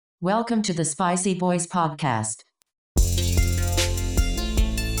Welcome to the Spicy Boys podcast.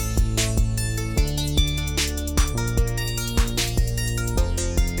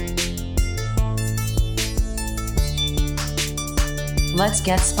 Let's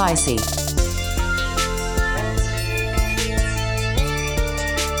get spicy.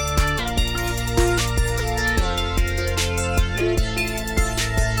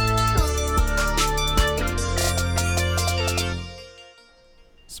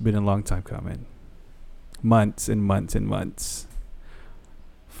 It's been a long time coming. Months and months and months.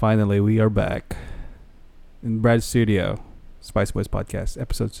 Finally, we are back in Brad's studio. Spice Boys Podcast,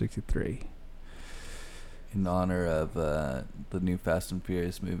 episode 63. In honor of the new Fast and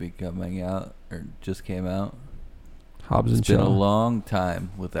Furious movie coming out, or just came out. Hobbs and It's been a Shaw. long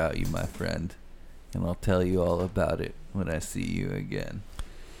time without you, my friend. And I'll tell you all about it when I see you again.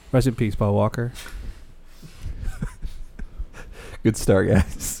 Rest in peace, Paul Walker. Good start,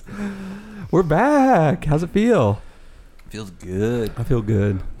 guys. We're back. How's it feel? Feels good. I feel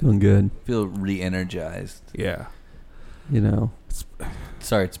good. Feeling good. Feel re-energized. Yeah. You know.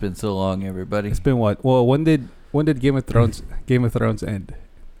 Sorry it's been so long, everybody. It's been what? Well, when did Game of Thrones end?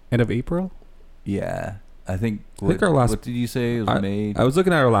 End of April? Yeah. I think our last- what did you say? It was May? I was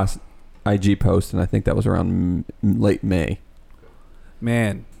looking at our last IG post, and I think that was around late May.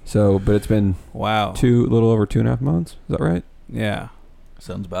 Man. So, but it's been Wow. a little over 2.5 months. Is that right? Yeah.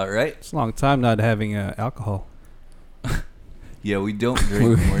 Sounds about right. It's a long time not having alcohol. Yeah, we don't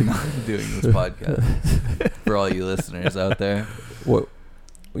drink when we're not doing this podcast. For all you listeners out there. What?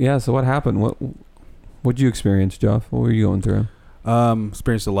 Yeah. So what happened? What'd you experience, Jeff? What were you going through?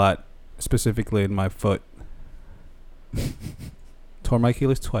 Experienced a lot, specifically in my foot. Tore my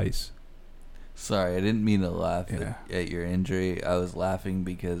Achilles twice. Sorry, I didn't mean to laugh Yeah. at your injury. I was laughing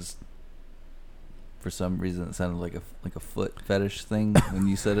because for some reason it sounded like a foot fetish thing when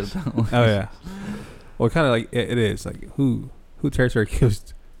you said it. Oh yeah. Well, kind of like it is. Like who tears their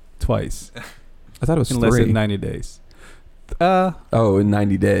Achilles twice I thought it was in less 3. than 90 days? Oh, in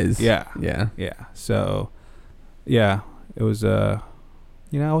 90 days. Yeah. Yeah. Yeah. So, yeah, it was. I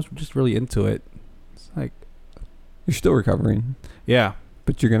was just really into it. It's like, You're still recovering, yeah,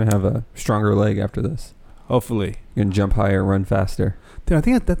 but you're gonna have a stronger leg after this. hopefully. You're gonna jump higher, run faster. Dude, I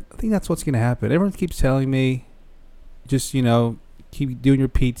think that's what's gonna happen. Everyone keeps telling me, just keep doing your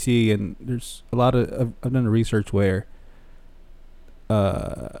PT, and there's a lot of I've done the research where,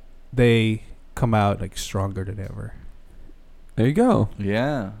 they come out like stronger than ever. There you go.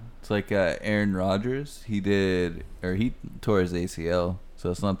 Yeah. It's like Aaron Rodgers. He tore his ACL,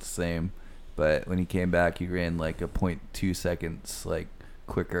 so it's not the same. But when he came back, he ran like a 0.2 seconds like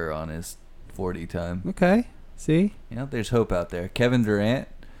quicker on his 40 time. Okay, see, There's hope out there. Kevin Durant,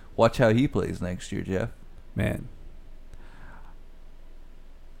 watch how he plays next year, Jeff. man.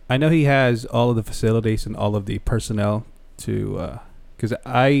 I know he has all of the facilities and all of the personnel to, because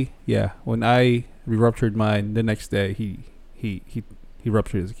when I ruptured mine, the next day he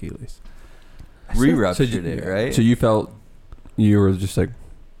ruptured his Achilles. Re-ruptured it, right? So you felt you were just like,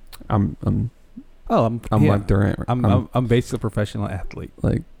 I'm like Durant. I'm basically a professional athlete.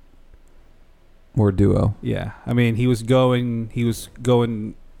 Like, we're a duo. Yeah, I mean he was going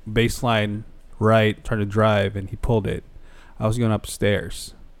baseline right, trying to drive, and he pulled it. I was going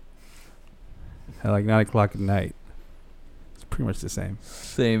upstairs at like 9 o'clock at night. It's pretty much the same.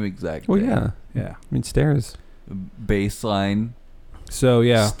 Same exact Well, thing. yeah. Yeah. I mean, stairs. Baseline, So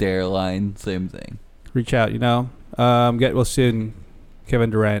yeah, stair line, same thing. reach out. Get well soon, Kevin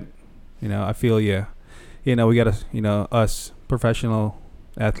Durant. I feel you. We gotta. Us professional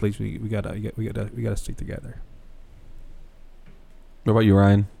athletes, we gotta stick together. What about you,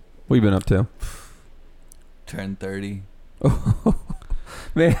 Ryan? What you been up to? Turn 30.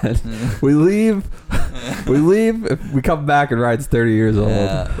 Man, we leave, we come back and Ryan's 30 years old.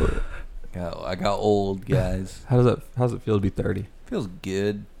 I got old, guys. How's it feel to be 30? Feels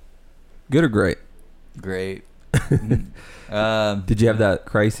good. Good or great? Great. Did you have that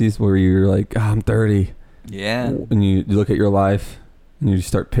crisis where you're like, I'm 30? Yeah. And you look at your life and you just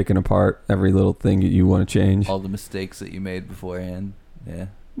start picking apart every little thing that you want to change. All the mistakes that you made beforehand. Yeah.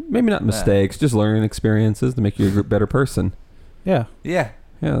 Maybe not mistakes, just learning experiences to make you a better person. Yeah. Yeah.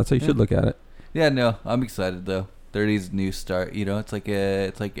 Yeah, that's how you should look at it. Yeah, no, I'm excited though. 30's a new start. It's like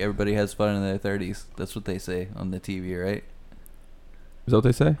everybody has fun in their 30s. That's what they say on the TV, right? Is that what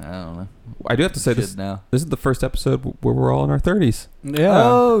they say? I don't know. I do have to say this. Now. This is the first episode where we're all in our 30s. Yeah.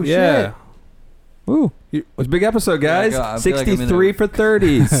 Oh, yeah. shit. Woo! It was a big episode, guys. I feel like I'm in 63 for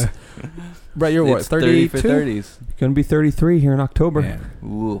 30s. Brett, you're what? It's 30 for 32? 30s. Gonna be 33 here in October. Man.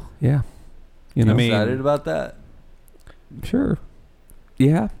 Ooh. Yeah. You know, I mean- Excited about that? sure.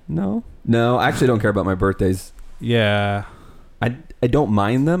 Yeah. No. I actually don't care about my birthdays. Yeah. I don't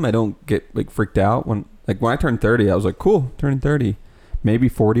mind them. I don't get like freaked out when I turned 30. I was like, cool, turning 30. Maybe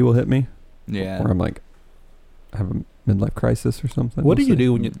 40 will hit me. Yeah. Or I'm like, I have a midlife crisis or something. What do you see.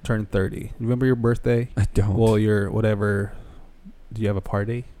 do when you turn 30? Remember your birthday? I don't. Well, your whatever. Do you have a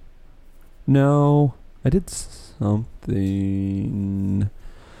party? No, I did something.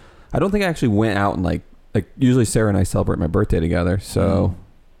 I don't think I actually went out and like usually Sarah and I celebrate my birthday together. So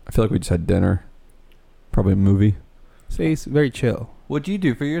I feel like we just had dinner, probably a movie. See, it's very chill. What'd you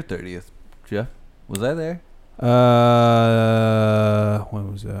do for your 30th, Jeff? Was I there?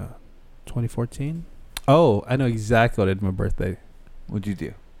 When was that? 2014. Oh, I know exactly what I did on my birthday. What'd you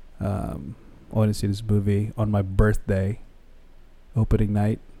do? I went to see this movie on my birthday, opening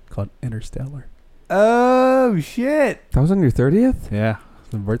night, called Interstellar. Oh shit! That was on your 30th? Yeah,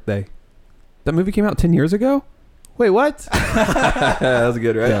 it's my birthday. That movie came out 10 years ago? Wait, what? That was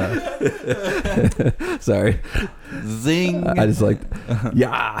good, right? Yeah. Sorry. Zing! I just like,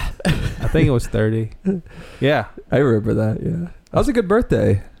 yeah. I think it was 30. Yeah. I remember that, yeah. That was a good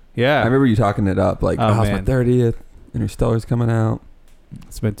birthday. Yeah. I remember you talking it up, like, Oh, it's my man. 30th, Interstellar's coming out.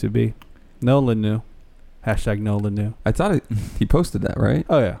 It's meant to be. Nolan knew. Hashtag Nolan knew. I thought he posted that, right?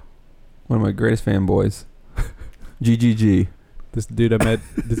 Oh, yeah. One of my greatest fanboys. GGG. This dude I met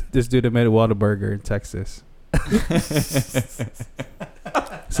this dude I met at Whataburger in Texas. It's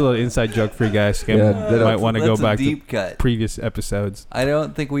a little inside joke for you guys. You Yeah, might want to go That's a back to deep cut. previous episodes. I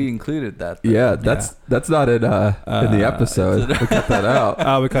don't think we included that. though. Yeah, that's not in the episode. We cut that out.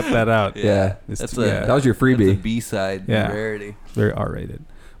 Oh, we cut that out. Yeah. That's yeah. That was your That's a freebie. B-side Yeah. rarity. Very R-rated.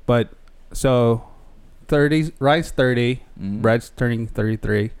 But so 30s, Ryan's 30, Mhm. Brad's turning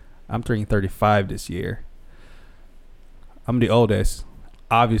 33. I'm turning 35 this year. I'm the oldest.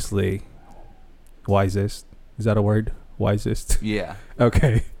 Obviously, wisest. Is that a word? Wisest. Yeah.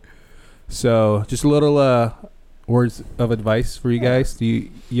 Okay. So, just a little words of advice for you guys, you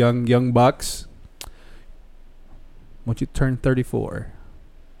young bucks. Once you turn 34,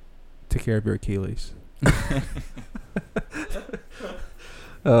 take care of your Achilles.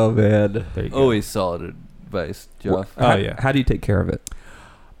 Oh, man. There you go. Always solid advice, Jeff. Oh, yeah. How do you take care of it?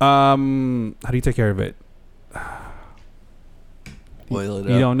 How do you take care of it? Boil it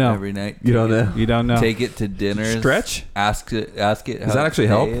you up don't know. every night. You don't know? You don't know. Take it to dinner. Stretch? Ask it. Does how that actually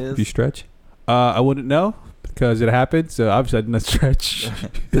the help day is. if you stretch? I wouldn't know because it happened. So obviously I didn't stretch.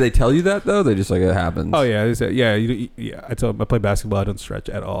 Do they tell you that, though? They just like, it happens. Oh yeah, yeah. I told them I play basketball. I don't stretch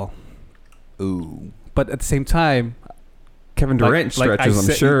at all. Ooh. But at the same time, Kevin Durant like I stretches, I'm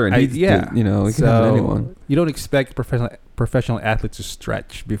said- sure. And he can So have anyone. you don't expect professional athletes to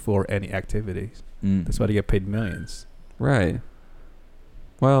stretch before any activities. Mm. That's why they get paid millions. Right.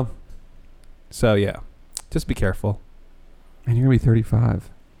 Well, So yeah, just be careful. and you're going to be 35.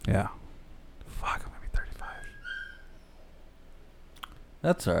 Yeah. Fuck, I'm gonna be 35.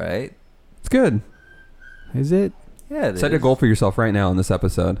 That's all right. It's good. Is it? Yeah. It Set a is. goal for yourself right now in this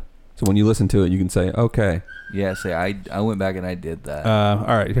episode. So when you listen to it, you can say, okay. Yeah. Say I went back and I did that. All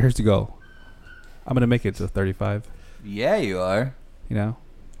right. Here's the goal. I'm gonna make it to 35. Yeah, you are. You know,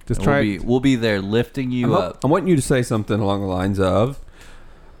 just And try. We'll be there lifting you up. I'm wanting you to say something along the lines of,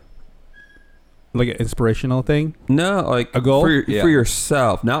 Like an inspirational thing. no, like A goal? for, Yeah. for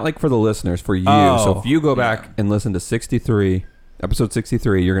yourself, not like for the listeners, for you. Oh, So if you go back yeah. and listen to episode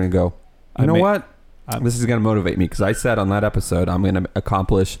 63, you're going to go, I you know may- what? This is going to motivate me because I said on that episode, I'm going to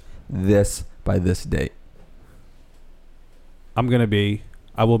accomplish this by this date.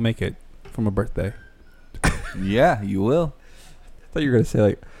 I will make it for my birthday. Yeah, you will. I thought you were going to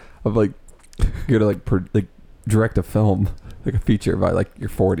say you're going to direct a film, like a feature by like your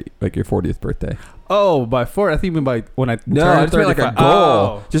 40th birthday. Oh, by 4? I think you mean by when I No, turn I just meant like a 35. goal.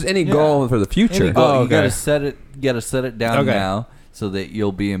 Oh. Just any Yeah. goal for the future. Any goal, Oh, you gotta okay. set it. You gotta set it down Okay. now so that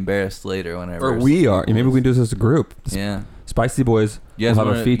you'll be embarrassed later whenever. Or we are. Maybe we can do this as a group. Yeah. Spicy Boys You guys will have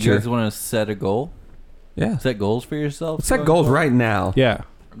wanna, a feature. You guys want to set a goal? Yeah. Set goals for yourself. Let's set goals right now. Yeah.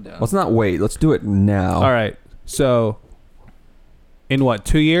 I'm down. Let's not wait. Let's do it now. All right. So, in what,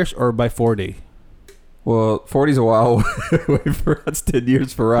 2 years or by 40? Well, 40's a while away for us. 10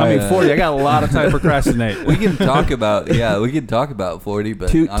 years for I Ryan. mean, 40. I got a lot of time to procrastinate. We can talk about 40, but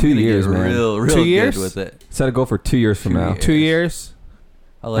Two I'm gonna years, get man. real 2 good years? with it. Set a goal for 2 years from 2 now. years. 2 years?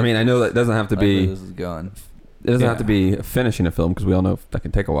 I I know that doesn't have to like where be. this is going. It doesn't have Yeah. to be finishing a film because we all know that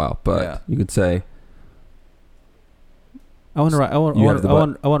can take a while. But Yeah. you could say, I want You have the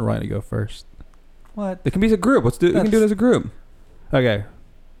butt. I want Ryan to go first. What? it can be as a group. Let's do. We can do it as a group. Okay.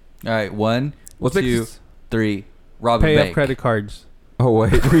 All right, 1, Let's make 2, this. 3. Rob a Pay bank. up credit cards. Oh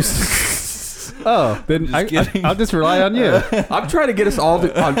wait. Oh, then just kidding. I'll just rely on you. I'm trying to get us all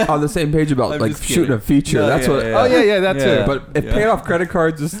on the same page about I'm like just shooting kidding. a feature. No, That's yeah, what. yeah. Oh yeah, that Yeah. too. But if paying off credit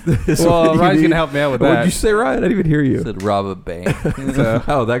cards is Well, what you Ryan's need- gonna help me out with What that. did you say, Ryan? I didn't even hear you. Said rob a bank. So,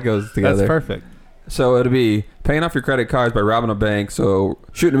 Oh, that goes together. that's perfect. So it'll be paying off your credit cards by robbing a bank. So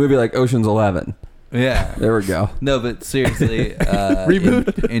shooting a movie like Ocean's 11. Yeah. There we go. No, but seriously,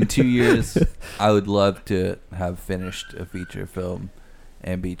 Reboot. In 2 years, I would love to have finished a feature film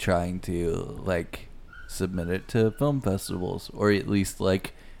and be trying to like submit it to film festivals, or at least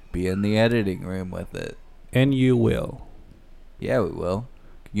like be in the editing room with it. And you will. Yeah, we will.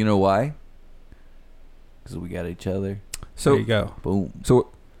 You know why? Because we got each other. So there you So go. Boom. so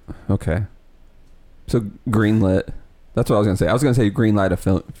okay. So greenlit. That's what I was gonna say. I was gonna say greenlight a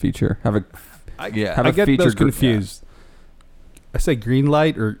film feature. Have a Yeah. have I a get feature those gr- confused. I say green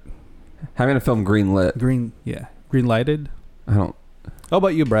light or having a film greenlit. green. Yeah, green lighted. I don't. How about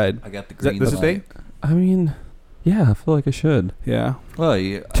you, Brad? I got the Is that green this a light. thing? I mean, yeah. I feel like I should. Yeah. Well,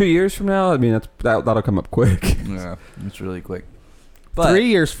 yeah, 2 years from now. I mean, that'll come up quick. yeah, it's really quick. But 3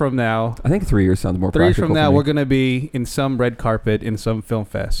 years from now. I think 3 years sounds more 3 years practical. from now, for me. we're gonna be in some red carpet in some film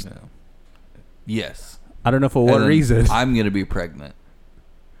fest. no. Yes. I don't know for And what then reason. I'm gonna be pregnant.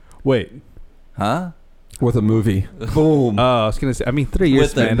 Wait. Huh? with a movie. Boom. Oh, I was gonna say. I mean, 3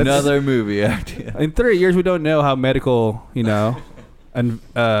 years, With man. That's- another movie idea. in 3 years, we don't know how medical, and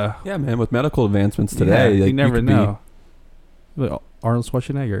Yeah, man. With medical advancements today, you like, never could be- know. Look, Arnold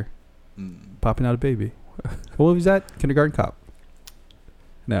Schwarzenegger Mm. popping out a baby. What was that? Kindergarten Cop.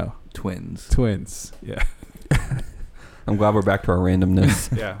 No, Twins. twins. Yeah, I'm glad we're back to our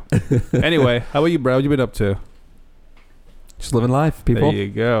randomness. yeah. Anyway, how about you, bro? What you been up to? Just living life, people. There you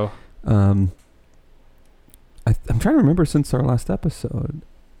go. I'm trying to remember since our last episode.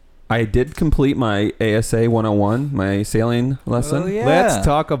 I did complete my ASA 101, my sailing lesson. Oh, yeah. Let's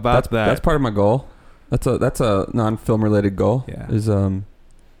talk about That's that. that's part of my goal. That's a non-film related goal. Yeah. Is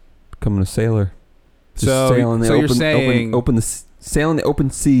becoming a sailor. Just So- sailing the so you're open, saying- sailing the open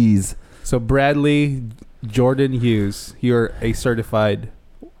seas. So Bradley Jordan Hughes, you're a certified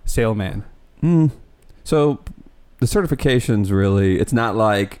sailman. So the certification's really, it's not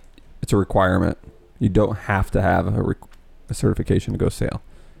like it's a requirement. You don't have to have a certification to go sail.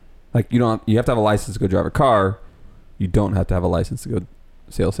 Like you have to have a license to go drive a car. You don't have to have a license to go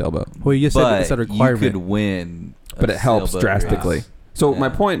sail a sailboat. Well, you just said But it's a requirement. you could win. But it helps sailboat drastically. race. So Yeah. my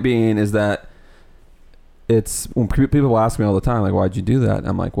point being is that it's when people ask me all the time, like, why'd you do that?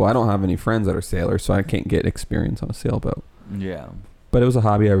 I'm like, well, I don't have any friends that are sailors, so I can't get experience on a sailboat. Yeah. But it was a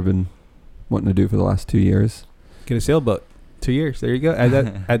hobby I've been wanting to do for the last 2 years. Get a sailboat. 2 years. There you go. Add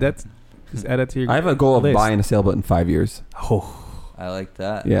that. Just add that to your. I have a goal of list. buying a sailboat in 5 years. Oh I like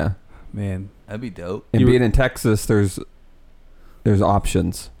that. Yeah. man. That'd be dope. And You- being in Texas, there's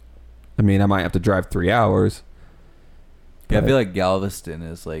options. I mean, I might have to drive 3 hours. Yeah, I but feel like Galveston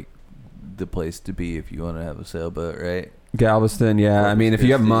is like the place to be if you want to have a sailboat, right? Galveston, yeah. I mean, if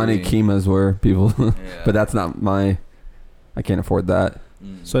you have money, Christi. Kima's where people. Yeah. But that's not I can't afford that.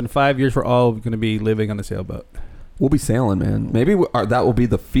 Mm. So in 5 years, we're all going to be living on a sailboat. We'll be sailing, man. Maybe that will be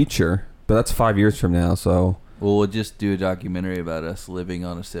the feature, but that's 5 years from now. So Well, we'll just do a documentary about us living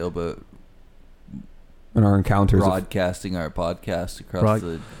on a sailboat, in our encounters, broadcasting our podcast across Broad-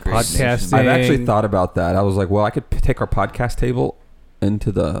 the great podcasting. nation. I've actually thought about that. I was like, well, I could take our podcast table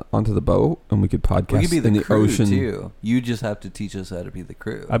onto the boat, and we could podcast We could be in the the crew ocean. too. You just have to teach us how to be the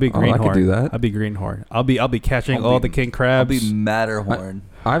crew. I'll be Oh, I greenhorn. could do that. I'll be greenhorn. I'll be catching I'll all be- the king I'll crabs. be Matterhorn.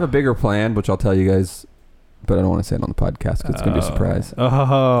 I have a bigger plan, which I'll tell you guys, but I don't want to say it on the podcast because it's gonna be a surprise.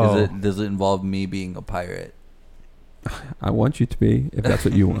 Oh, Does it involve me being a pirate? I want you to be, if that's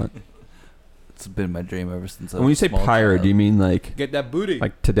what you want. It's been my dream ever since I was When you a say small pirate, child. do you mean like get that booty.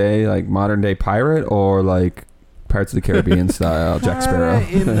 today, like modern day pirate, or like Pirates of the Caribbean style Jack Sparrow?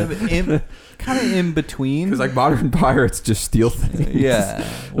 Kind of in between. Because like modern pirates just steal things. Yeah.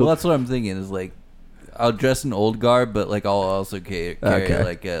 Well, that's what I'm thinking. Is like, I'll dress in old garb, but like I'll also carry Okay.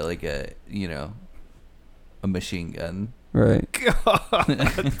 like a a machine gun. Right.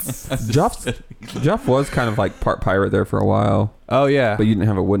 Jeff was kind of like part pirate there for a while, Oh yeah, but you didn't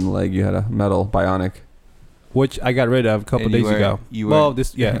have a wooden leg; you had a metal bionic. which I got rid of a couple And you days ago. you Well, weren't-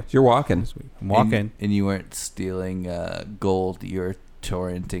 this yeah, So you're walking. this week. I'm walking. and you weren't stealing gold. You were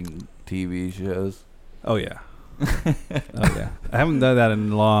torrenting TV shows. Oh yeah, oh yeah. I haven't done that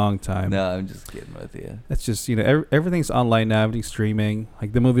in a long time. No, I'm just kidding with you. That's just everything's online now. Everything's streaming.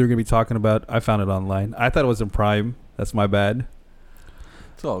 Like the movie we're gonna be talking about, I found it online. I thought it was in Prime. That's my bad.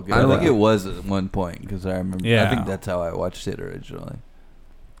 It's all good. I I, don't think know. it was at one point because I remember. I Yeah. think that's how I watched it originally.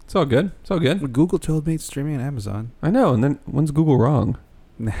 It's all good. It's all good. Google told me it's streaming on Amazon. I know. And then when's Google wrong?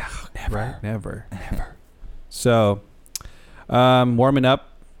 Never. Right? Never. So, warming up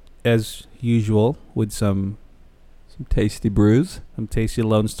as usual with some tasty brews. tasty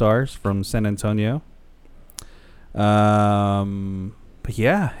Lone Stars from San Antonio. But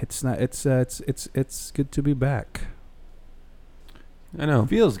yeah, it's good to be back. I know.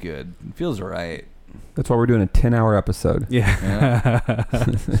 Feels good. It feels right. That's why we're doing a 10-hour episode. Yeah.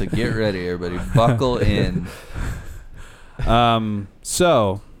 So get ready, everybody. Buckle in.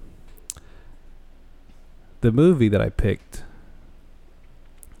 So the movie that I picked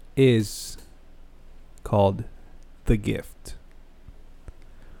is called The Gift,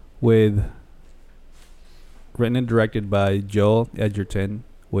 written and directed by Joel Edgerton,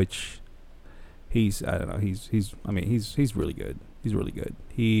 which he's really good. He's really good.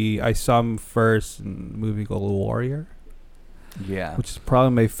 I saw him first in a movie called Warrior, Yeah. which is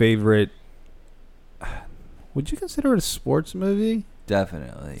probably my favorite. Would you consider it a sports movie?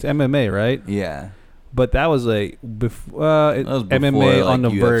 Definitely. It's MMA, right? Yeah. But that was like That was before, MMA on the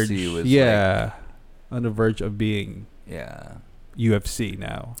like, verge. UFC was, Yeah, on the verge of being Yeah. UFC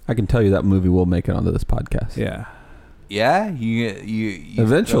now. I can tell you that movie will make it onto this podcast. Yeah. Yeah, you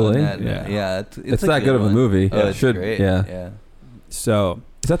Eventually. throwing that in Yeah. there. Yeah, It's that good of a one. movie. Oh, It it's should. great. Yeah. Yeah. So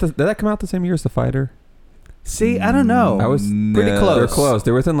Did that come out the same year as The Fighter? see, I don't know. I was pretty close. They're close.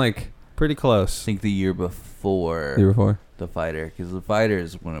 They're within like Pretty I close. think the year before the year before. The Fighter, because The Fighter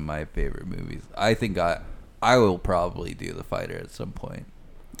is one of my favorite movies. I think I will probably do The Fighter at some point.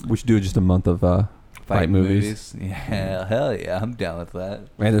 We should do just a month of fight movies. Yeah, hell yeah, I'm down with that.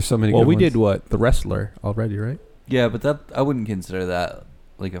 Man, there's so many. Well, good we ones. did what? The Wrestler already, right? Yeah, but that I wouldn't consider that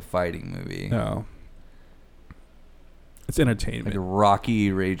like a fighting movie. No. It's Like entertainment. a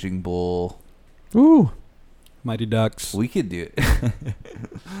Rocky, Raging Bull. Ooh. Mighty Ducks. We could do it.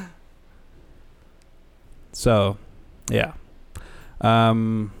 So, yeah. All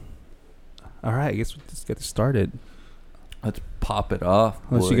right, I guess let's get started. Let's pop it off.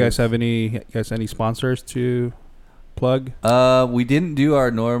 Unless you guys have any sponsors to plug. We didn't do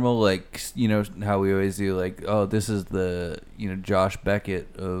our normal, like, how we always do, like, oh, this is the, Josh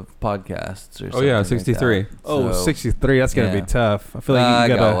Beckett of podcasts or something. Oh yeah, like 63. that. Oh, So- 63. That's going to yeah. be tough. I feel like I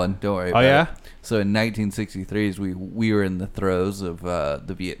you got got one. Don't worry Oh, about yeah? it. So in 1963, we were in the throes of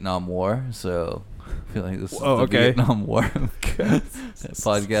the Vietnam War. So I feel like this is Oh, the okay. Vietnam War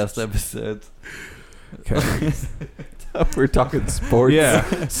podcast episodes. Okay. We're talking sports. Yeah.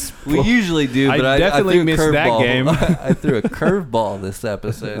 We usually do, I but I definitely threw a missed that curveball. game. I threw a curveball this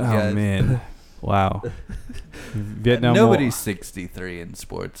episode, Oh, guys. man. Wow. Vietnam Nobody's 63 in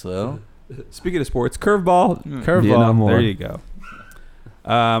sports, though. Speaking of sports, curveball. War. Vietnam Curveball. War. There you go.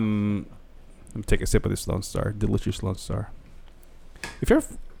 Let me take a sip of this Lone Star. Delicious Lone Star. You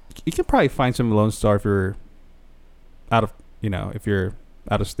can probably find some Lone Star if you're if you're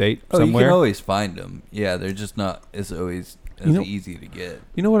out of state Oh, you somewhere. can always find them. Yeah, they're just not as always as easy to get.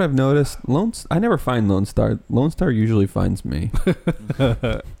 You know what I've noticed? I never find Lone Star. Lone Star usually finds me.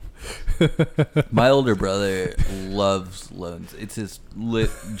 My older brother loves Loans. It's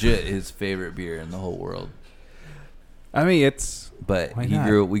legit his favorite beer in the whole world. I mean, it's But Why we not?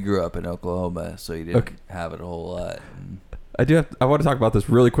 grew up in Oklahoma, so he didn't Okay. have it a whole lot. And I want to talk about this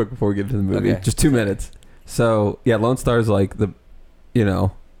really quick before we get into the movie. Okay. Just 2 minutes. So yeah, Lone Star is like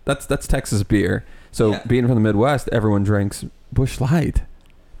that's Texas beer. So Yeah. being from the Midwest, everyone drinks Busch Light.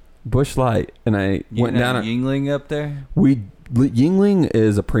 Busch Light, and I you went know down. Yingling up there. Yingling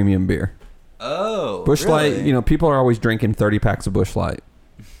is a premium beer. Oh, Busch really? Light, people are always drinking 30 packs of Busch Light,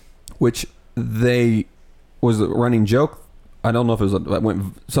 which was a running joke. I don't know if it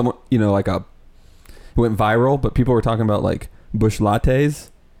went somewhat, it went viral, but people were talking about like Busch lattes,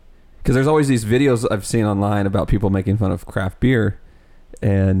 because there's always these videos I've seen online about people making fun of craft beer,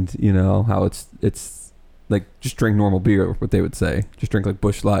 and how it's like just drink normal beer, what they would say, just drink like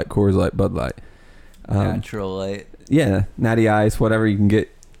Busch Light, Coors Light, Bud Light, Natural light. yeah, Natty Ice, whatever you can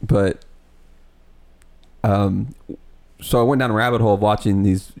get. But so I went down a rabbit hole of watching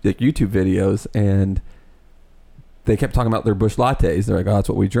these like YouTube videos, and they kept talking about their Busch lattes. They're like, oh, that's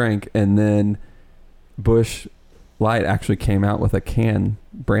what we drink. And then Busch Light actually came out with a can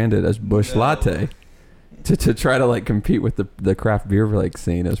branded as Busch No. Latte to try to like compete with the craft beer like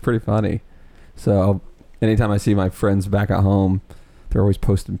scene. It was pretty funny. So anytime I see my friends back at home, they're always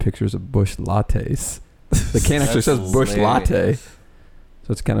posting pictures of Busch lattes. The can actually That's says Busch Latte. hilarious.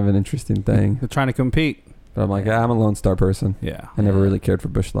 So it's kind of an interesting thing. they're trying to compete. But I'm like, I'm a Lone Star person. Yeah. I never Yeah. really cared for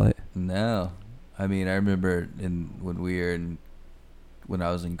Busch Light. No, I mean I remember when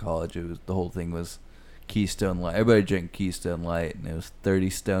I was in college, the whole thing was Keystone Light. Everybody drank Keystone Light, and it was 30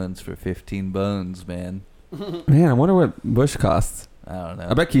 stones for 15 bones, man. Man, I wonder what Busch costs. I don't know.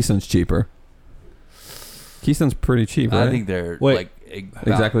 I bet Keystone's cheaper. Keystone's pretty cheap, right? I think they're Wait. like about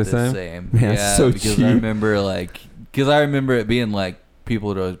Exactly the the same? same. Man, it's so because cheap. I remember it being like people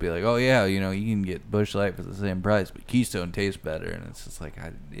would always be like, "Oh yeah, you can get Busch Light for the same price, but Keystone tastes better." And it's just like,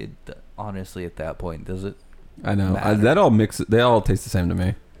 honestly, at that point, does it? I know. Matter. That all they all taste the same to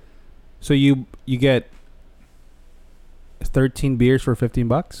me. So you get 13 beers for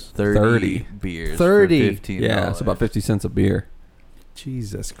 $15? 30 beers. 30. For $15. Yeah, it's about 50 cents a beer.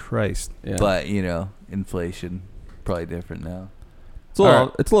 Jesus Christ. Yeah. But inflation probably different now. It's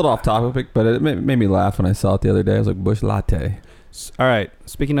a little off topic, but it made me laugh when I saw it the other day. I was like, Busch Latte. All right.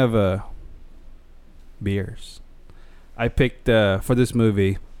 Speaking of beers, I picked for this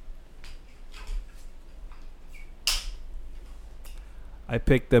movie. I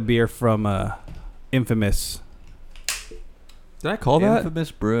picked the beer from Infamous. Did I call that?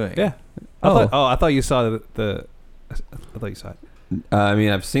 Infamous Brewing. Yeah. Oh. I thought you saw the I thought you saw it. I mean,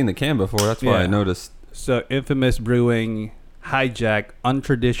 I've seen the can before. That's why Yeah. I noticed. So Infamous Brewing Hijack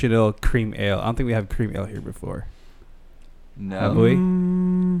Untraditional Cream Ale. I don't think we have cream ale here before. No. Have we?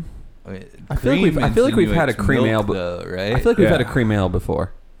 I feel like we've had a cream ale, though, right? I feel like we've had a Yeah. cream ale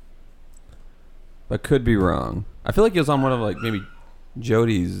before. But could be wrong. I feel like it was on one of like maybe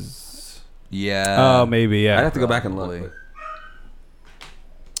Jody's. yeah. Oh, maybe, yeah. I'd have to go back and look. Probably.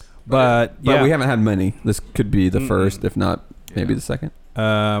 But yeah. we haven't had many. This could be the Mm-mm. first, if not maybe Yeah. the second.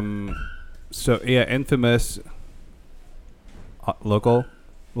 So yeah, Infamous local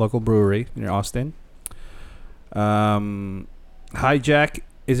brewery near Austin. Hijack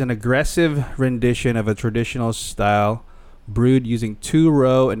is an aggressive rendition of a traditional style brewed using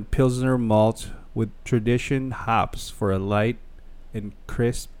 2-row and Pilsner malt with tradition hops for a light and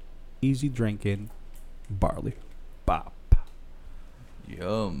crisp, easy drinking barley bop.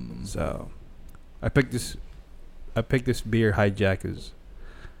 Yum. So, I picked this beer. Hijack is,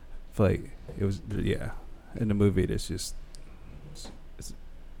 I feel like it was in the movie. It's just,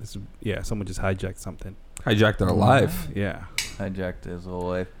 someone just hijacked something. Hijacked their life. Yeah. Hijacked his whole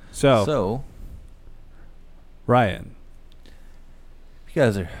life. So Ryan, you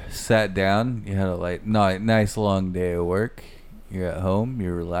guys are sat down. You had a nice long day of work. You're at home.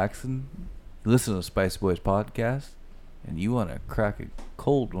 You're relaxing. You listen to the Spicy Boys podcast, and you want to crack a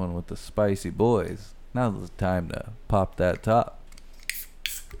cold one with the Spicy Boys. Now's the time to pop that top.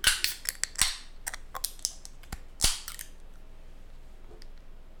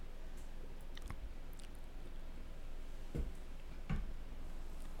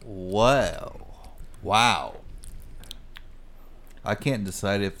 Wow. I can't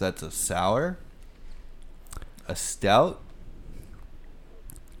decide if that's a sour, a stout.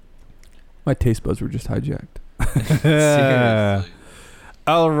 My taste buds were just hijacked. Seriously.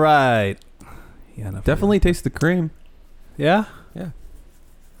 all right. Yeah, enough of Definitely taste the cream. that. Yeah. Yeah.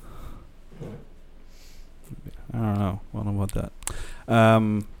 I don't know. I don't know about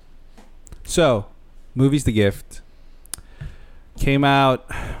that. So, movies The Gift came out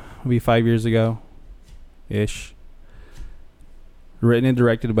maybe 5 years ago, ish. Written and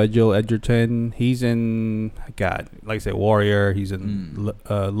directed by Joel Edgerton. He's in like I said, Warrior. He's in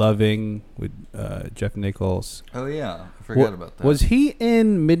Loving with Jeff Nichols. Oh yeah, I forgot about that. Was he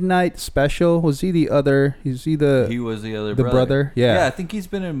in Midnight Special? Was he the other? He was the other brother? Yeah. Yeah, I think he's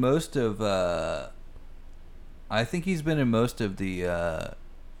been in most of. The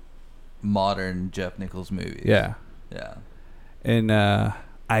modern Jeff Nichols movies. Yeah. Yeah. And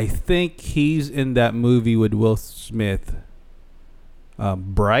I think he's in that movie with Will Smith.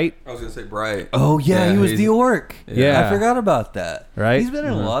 Bright, I was gonna say Bright. Oh yeah, he was the orc. Yeah. I forgot about that. right? He's been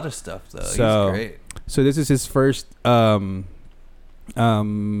in Mhm. a lot of stuff though. So- He's great. So this is his first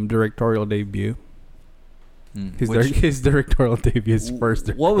directorial debut. His directorial debut, his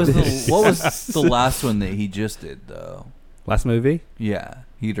first. What was the last one that he just did though? Last movie? Yeah,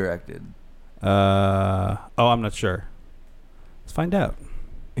 he directed. I'm not sure. Let's find out.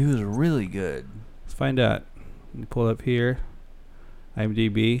 It was really good. Let's find out. Let me pull it up here.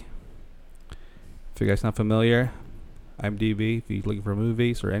 IMDb. If you guys not familiar, IMDb. If you're looking for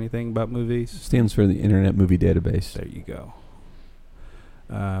movies or anything about movies, Stands for the Internet Movie Database. there you go.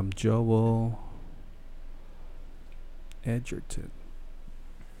 Joel Edgerton.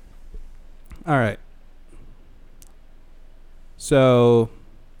 All right. So,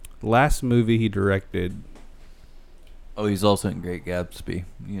 last movie he directed. Oh, he's also in Great Gatsby.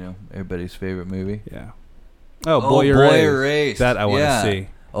 You know, everybody's favorite movie. Yeah. Oh, Boy Erased. Erased. That I want to Yeah. see.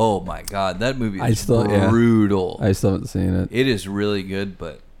 Oh my God, that movie I is still- yeah. brutal. I still haven't seen it. It is really good,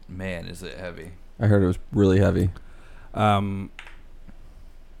 but man, is it heavy. I heard it was really heavy.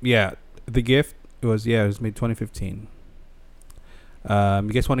 Yeah, The Gift. It was made 2015. You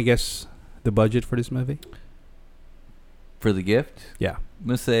guys want to guess the budget for this movie? For The Gift, Yeah. I'm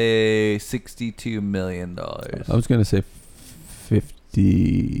gonna say $62 million. I was gonna say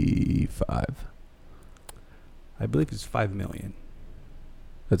 55. I believe it's $5 million.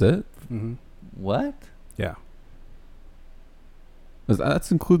 That's it. Mm-hmm. What? Yeah.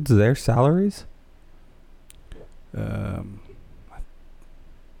 That includes their salaries.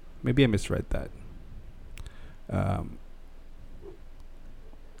 Maybe I misread that. Let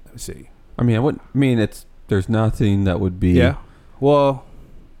me see. I mean, it's there's nothing that would be. Yeah. Well,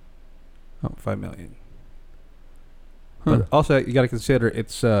 Oh. 5 million. Huh. But also, you got to consider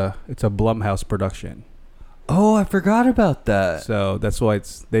it's a Blumhouse production, Oh, I forgot about that. so that's why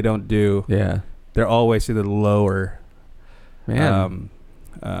they don't do. Yeah. They're always in the lower, Man.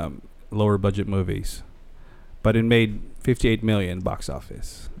 lower budget movies, but it made 58 million box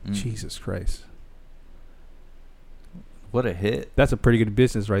office. Mm. Jesus Christ, What a hit. that's a pretty good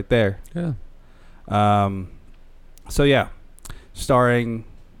business right there. yeah. So yeah, starring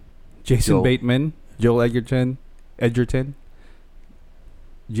Jason Joel. Bateman, Joel Edgerton,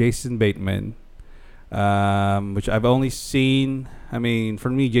 Jason Bateman, which I've only seen. I mean, for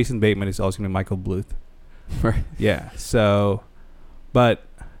me, Jason Bateman is always gonna be Michael Bluth. Right. Yeah. So, but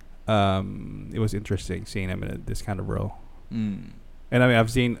it was interesting seeing him in this kind of role. Mm. And I mean, I've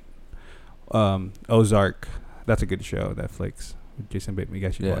seen Ozark. That's a good show, Netflix. With Jason Bateman, you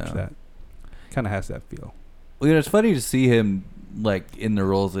guys should watch Yeah. that. Kind of has that feel. Well, it's funny to see him like in the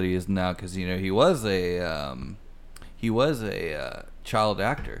roles that he is now, because he was a child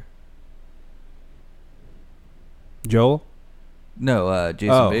actor. Joel? No,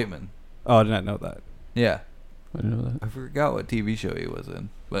 Jason Oh. Bateman. Oh, I did not know that. Yeah, I didn't know that. I forgot what TV show he was in,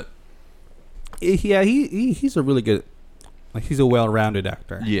 but Yeah, he's a really good. Like, he's a well-rounded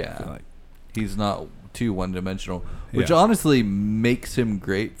actor. I Yeah. feel like. he's not too one-dimensional, which Yeah. honestly makes him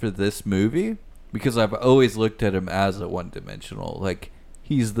great for this movie, because I've always looked at him as a one-dimensional. Like,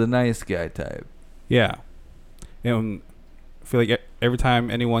 he's the nice guy type. Yeah. And I feel like every time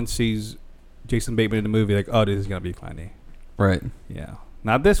anyone sees Jason Bateman in a movie, like, oh, this is gonna be funny. Right. Yeah.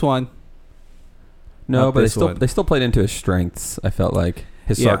 Not this one. No, Not but this one. they still played into his strengths. I felt like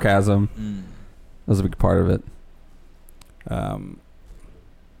his Yeah. sarcasm Mm. was a big part of it.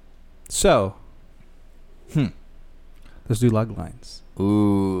 So Hmm. let's do log lines.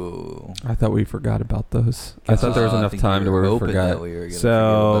 Ooh. I thought we forgot about those. I thought there was I enough think time you to were where we hoping forgot. that we were gonna forget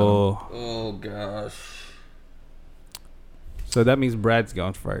about him. So Oh gosh. so that means Brad's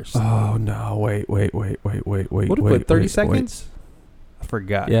going first. Oh no! Wait! What if we put 30 seconds? I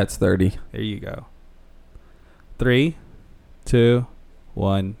forgot. Yeah, it's 30. There you go. 3, 2,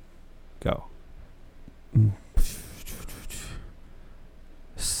 1, go.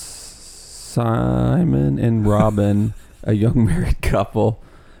 Simon and Robin, a young married couple,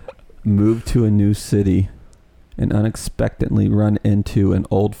 move to a new city and unexpectedly run into an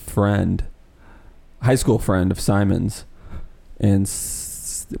old friend, high school friend of Simon's, and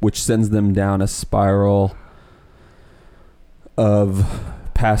which sends them down a spiral of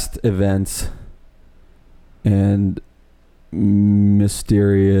past events and mysterious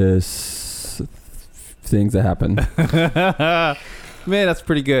things that happen. Man, that's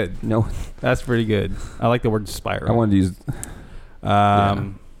pretty good. No, That's pretty good. I like the word spiral. I wanted to use.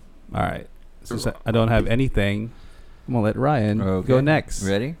 All right. Since I don't have anything, I'm gonna let Ryan Okay. go next.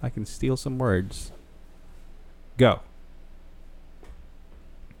 Ready? I can steal some words. Go.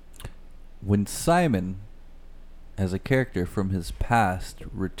 When Simon, as a character from his past,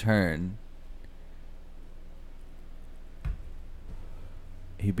 return,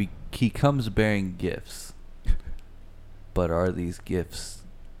 he comes bearing gifts. But are these gifts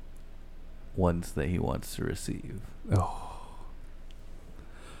ones that he wants to receive?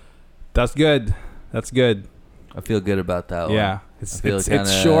 That's good. That's good. I feel good about that one. Yeah. I It's feel it's kinda,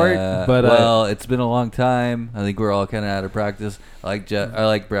 short, but well, it's been a long time. I think we're all kind of out of practice. I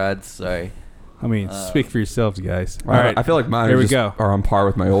like Brad's. Sorry. I mean, speak for yourselves, guys. All All right. I feel like mine Here are, we just, go. are on par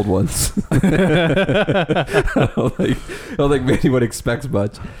with my old ones. I don't think anyone expects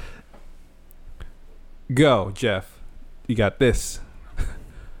much. Go, Jeff. You got this.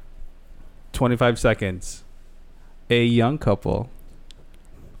 25 seconds. A young couple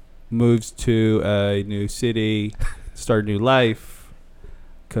moves to a new city, start a new life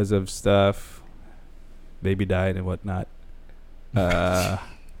because of stuff. Baby died and whatnot.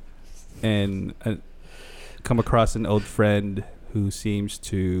 And come across an old friend who seems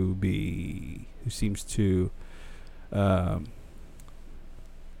to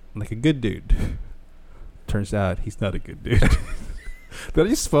like a good dude. Turns out he's not a good dude. Did I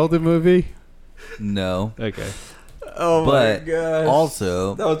just spoil the movie? No. Okay. Oh But my gosh.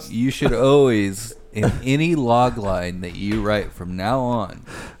 also, That was- you should always, in any log line that you write from now on,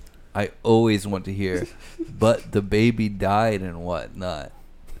 I always want to hear, but the baby died and whatnot.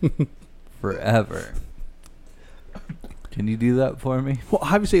 Forever. Can you do that for me? Well,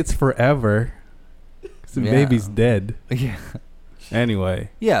 obviously it's forever. 'Cause the Yeah. baby's dead. Yeah. Anyway.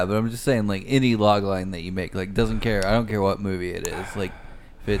 Yeah, but I'm just saying, like, any log line that you make, like, doesn't care. I don't care what movie it is. Like,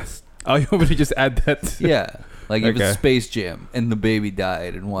 if it's, Oh, you want me to just add that? yeah. Like, if Okay. it's Space Jam and the baby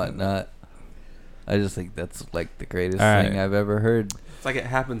died and whatnot. I just think that's, like, the greatest All thing right. I've ever heard. It's like it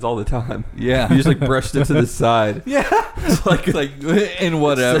happens all the time. Yeah. You just like brushed it to the side. Yeah. It's like in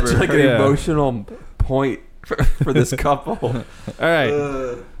whatever. Such like an Yeah. emotional point for this couple. All right.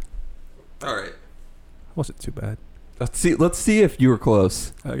 All right. Wasn't too bad. Let's see if you were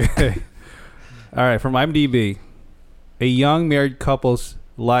close. Okay. All right. From IMDb, a young married couple's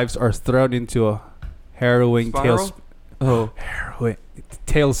lives are thrown into a harrowing Spiral?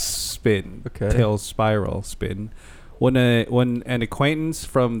 tailspin. Okay. Tail spiral spin. When an acquaintance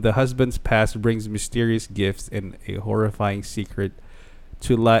from the husband's past brings mysterious gifts and a horrifying secret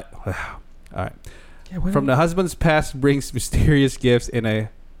to light. All right. From the husband's past brings mysterious gifts and a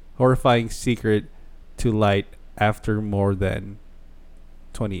horrifying secret to light after more than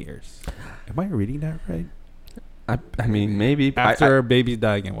 20 years. Am I reading that right? I mean, maybe After babies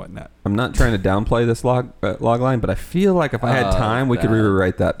dying and whatnot. I'm not trying to downplay this log line, but I feel like if I had time, we could bad.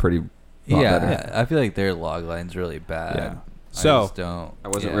 rewrite that pretty. Lot Yeah, better. I feel like their log line's really bad. Yeah. I So- just don't. I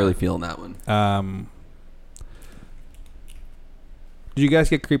wasn't yeah. really feeling that one. Did you guys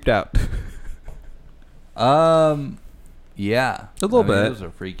get creeped out? Yeah, A little bit. It was a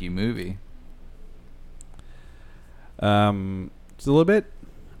freaky movie. Just a little bit.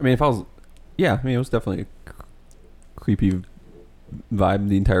 I mean, if I was, yeah, I mean, it was definitely a creepy vibe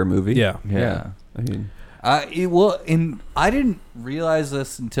the entire movie. Yeah. Yeah. I mean, I didn't realize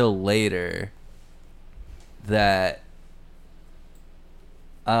this until later that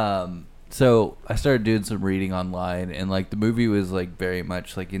so I started doing some reading online, and like the movie was like very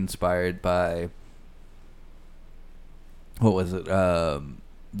much like inspired by what was it?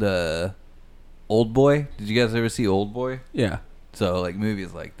 The Old Boy. Did you guys ever see Old Boy? yeah, So like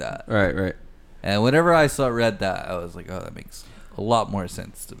movies like that. right. And whenever I read that, I was like, oh, that makes a lot more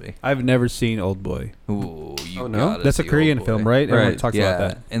sense to me. I've never seen Old Boy. Ooh, you Oh, no? gotta That's a see Korean Old film, Boy. right? Everyone Right. talks Yeah, about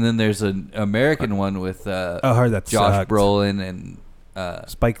that. and then there's an American one with I heard that Josh sucked. Brolin and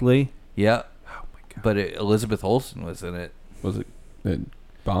Spike Lee. yeah, Oh my god. but Elizabeth Olsen was in it. Was it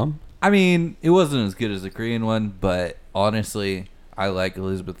bomb? I mean, it wasn't as good as the Korean one, but honestly, I like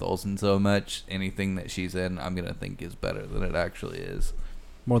Elizabeth Olsen so much. Anything that she's in, I'm gonna think is better than it actually is.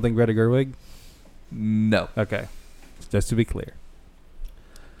 More than Greta Gerwig. No, Okay. Just to be clear.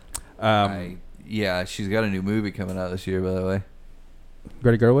 yeah, she's got a new movie coming out this year, by the way.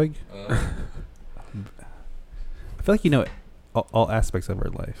 Greta Gerwig. Uh, I feel like you know all aspects of her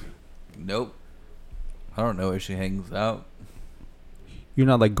life. nope, I don't know where she hangs out. You're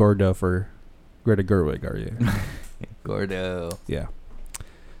not like Gordo for Greta Gerwig, are you? Gordo. Yeah.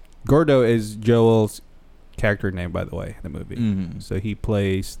 Gordo is Joel's character name, by the way, in the movie. Mm-hmm. So he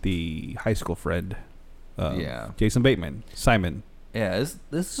plays the high school friend. Yeah. Jason Bateman. Simon. Yeah,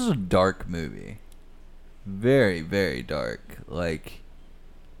 this is a dark movie. Very, very dark. Like,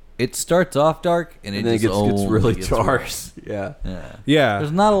 it starts off dark and And then it just gets really gets dark. worse. Yeah. Yeah. Yeah.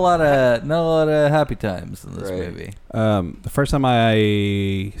 There's not a lot of happy times in this Right. movie. The first time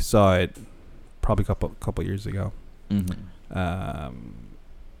I saw it, probably a couple years ago. Mm-hmm.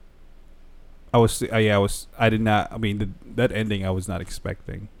 I did not. I mean, that ending I was not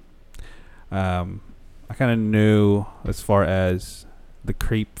expecting. I kind of knew as far as the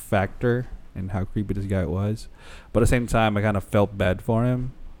creep factor and how creepy this guy was, but at the same time, I kind of felt bad for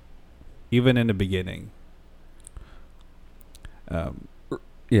him, even in the beginning.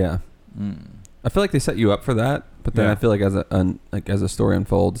 Yeah. Mm. I feel like they set you up for that, but then Yeah. I feel like as a story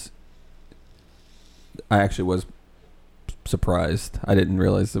unfolds, I actually was surprised. I didn't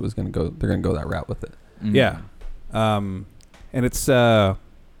realize it was gonna go. They're gonna go that route with it. Mhm. Yeah. And it's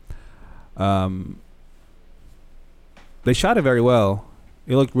they shot it very well.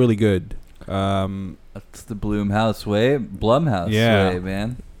 It looked really good. That's the Blumhouse Yeah. way,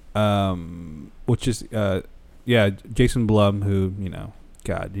 man. Which is Jason Blum, who,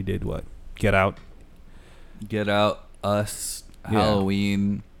 God, he did what? Get Out. Get Out, Us, Yeah.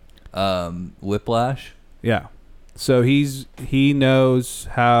 Halloween, Whiplash. Yeah. So he knows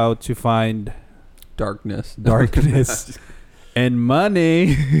how to find Darkness. darkness and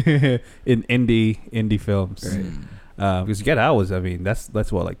money in indie films. Mm. Because Get Out was, I mean, that's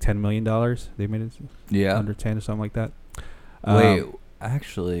what, like $10 million they made it Yeah. under 10 or something like that. Wait,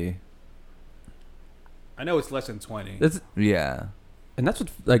 actually, I know it's less than 20. yeah. And that's what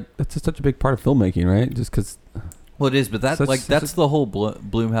that's just such a big part of filmmaking, right? Just because, Well, it is, but that's Such- that's the whole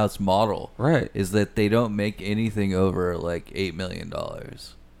Blumhouse model. right? Is that they don't make anything over like $8 million.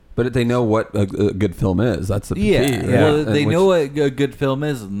 But they know what a good film is. That's the key. Yeah, right? well, And they which- know what a good film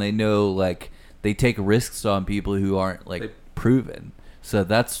is, and they know like they take risks on people who aren't like They- proven. So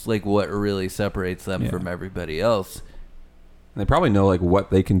that's like what really separates them Yeah. from everybody else. They probably know like what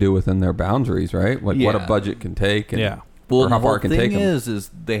they can do within their boundaries, right? Like what a Yeah. budget can take. And, Yeah. Well, or how the far whole it can thing take 'em.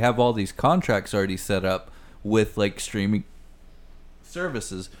 is they have all these contracts already set up with like streaming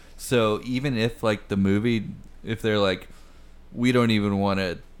services. So even if like the movie, if they're like, we don't even want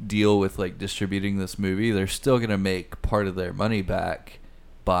to deal with like distributing this movie, they're still gonna make part of their money back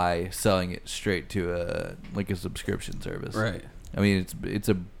by selling it straight to a subscription service. Right. I mean,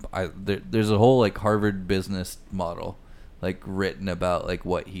 there's a whole like Harvard business model, like written about like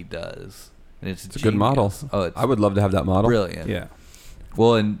what he does, and it's It's a good model. genius. Oh, it's I would love to have that model. brilliant. Yeah.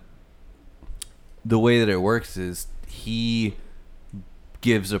 Well, and the way that it works is he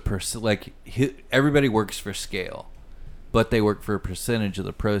gives everybody works for scale, but they work for a percentage of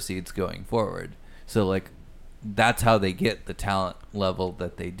the proceeds going forward. So like that's how they get the talent level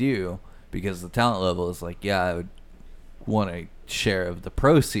that they do, because the talent level is like, yeah, I would want a share of the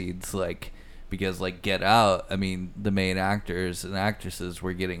proceeds, like, because like Get Out, I mean, the main actors and actresses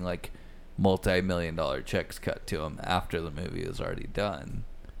were getting like multi-million-dollar checks cut to them after the movie is already done.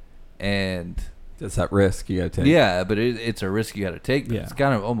 And It's that risk you got to take. yeah, but it's a risk you got to take. But Yeah. It's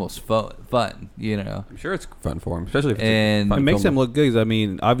kind of almost fun, you know. I'm sure it's fun for them, especially if it's And- a fun It makes film. them look good 'cause, I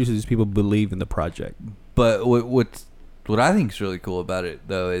mean, obviously these people believe in the project. But what I think is really cool about it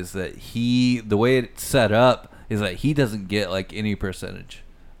though is that the way it's set up is that he doesn't get like any percentage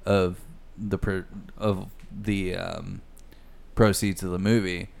of the proceeds of the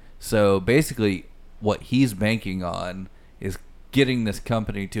movie. So basically, what he's banking on is getting this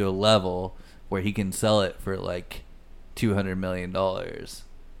company to a level where he can sell it for like $200 million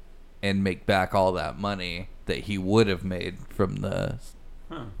and make back all that money that he would have made from the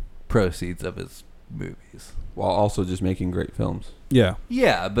proceeds of his movies. while also just making great films. Yeah.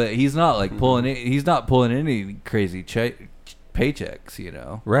 Yeah, but he's not like he's not pulling any crazy paychecks, you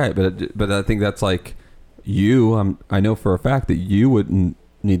know. Right, but I think that's like you. I know for a fact that you wouldn't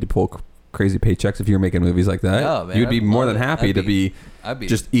need to pull crazy paychecks if you were making movies like that. Oh, man, You'd be I'd more love than it. happy to be I'd be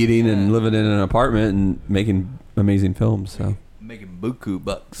just eating and yeah. living in an apartment and making amazing films. So making buku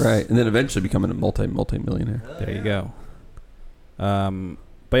bucks. right, and then eventually becoming a multi-millionaire. There you go.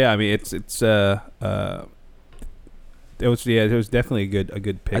 But yeah, I mean, it was definitely a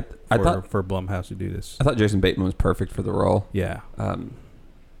good pick I thought- for Blumhouse to do this. I thought Jason Bateman was perfect for the role. Yeah.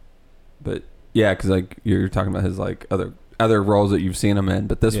 But yeah, because like you're talking about his like other roles that you've seen him in,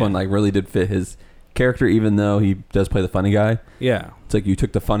 but this Yeah. one like really did fit his character, even though he does play the funny guy. Yeah. It's like you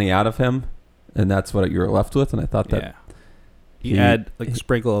took the funny out of him, and that's what you were left with. And I thought that Yeah. You add like a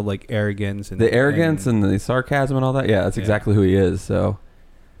sprinkle of like arrogance and the arrogance and the sarcasm and all that. Yeah, that's Yeah. exactly who he is. So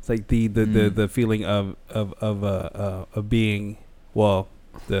it's like the feeling of being, well,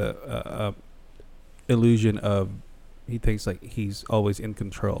 the illusion of he thinks like he's always in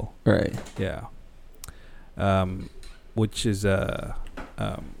control. right, Yeah. Which is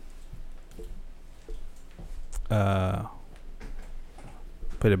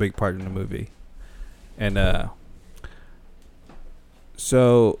played a big part in the movie. And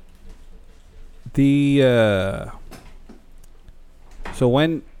so the so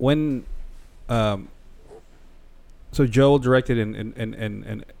when so Joel directed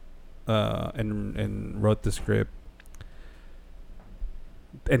and wrote the script,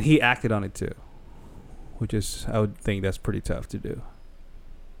 and he acted on it too, which is, I would think that's pretty tough to do,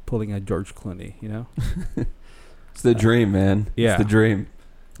 pulling a George Clooney, you know. it's the dream, man. yeah. It's the dream.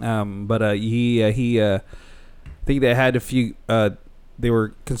 But he I think they had a few. They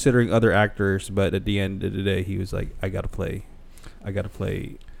were considering other actors, but at the end of the day, he was like, I gotta play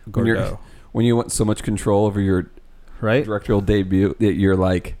Gordo. When you want so much control over your Right? directorial debut, that you're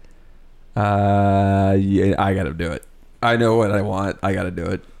like, yeah, I got to do it. I know what I want. I got to do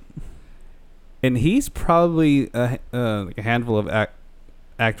it. And he's probably like a handful of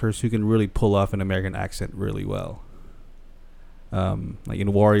actors who can really pull off an American accent really well. Like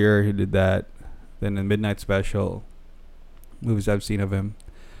in Warrior, he did that. Then in Midnight Special, movies I've seen of him.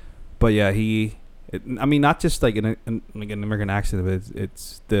 But yeah, I mean, not just like an American accent, but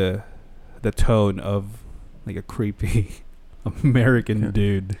it's the tone of like a creepy American Yeah.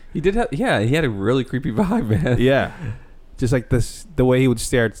 dude. He did have, yeah, he had a really creepy vibe, man. Yeah, just like this, the way he would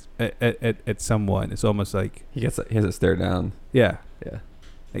stare at someone. It's almost like He has a stare down. yeah. Yeah.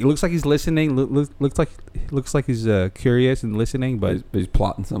 It looks like he's listening. Looks like he's curious and listening, But but he's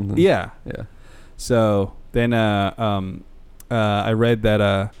plotting something. yeah. Yeah. So then I read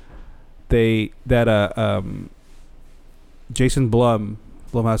that Jason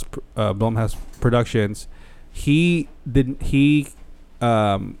Blumhouse Productions, he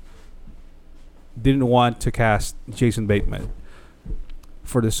didn't want to cast Jason Bateman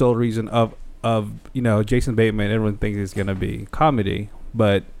for the sole reason of Jason Bateman. Everyone thinks it's gonna be comedy,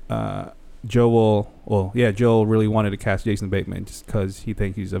 but Joel really wanted to cast Jason Bateman just because he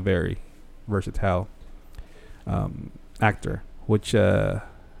thinks he's a very versatile actor, which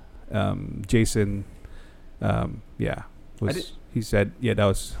Jason he said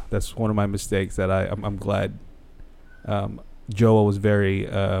that's one of my mistakes that I'm glad Joel was very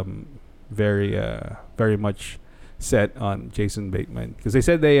much set on Jason Bateman, because they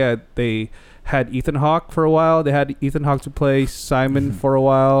said they had Ethan Hawke for a while. They had Ethan Hawke to play Simon for a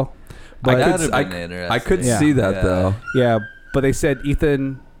while. But I could Yeah. see that Yeah. though. yeah, but they said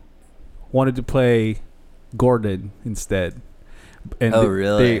Ethan wanted to play Gordon instead. And Oh,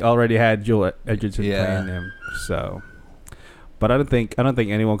 really? They already had Joel Edgerton Yeah. playing him. So, but I don't think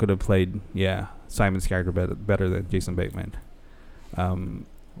anyone could have played Simon's character better than Jason Bateman.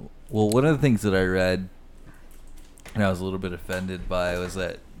 Well, one of the things that I read and I was a little bit offended by was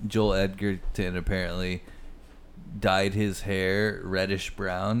that Joel Edgerton apparently dyed his hair reddish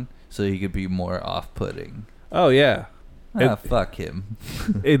brown so he could be more off-putting. Oh yeah, Fuck him.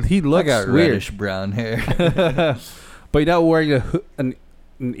 he I looks got weird. reddish brown hair. But you're not wearing an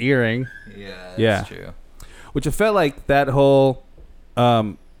earring, Yeah, that's Yeah. true. which I felt like that whole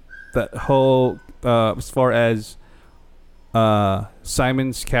as far as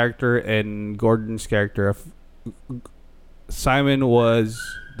Simon's character and Gordon's character, Simon was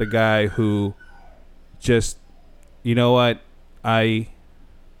the guy who just, you know what,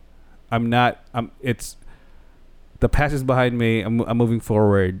 it's the past is behind me. I'm moving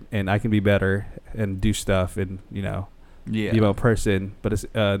forward, and I can be better and do stuff, and Yeah. be a person. But it's,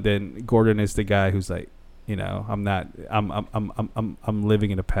 then Gordon is the guy who's like, I'm not. I'm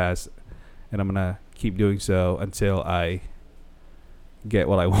living in the past, and I'm gonna keep doing so until I get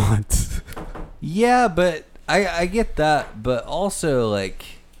what I want. Yeah, but I get that, but also like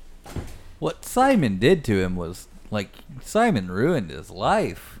what Simon did to him was like Simon ruined his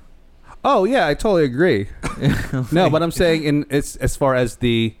life. Oh yeah, I totally agree. No, but I'm saying it's as far as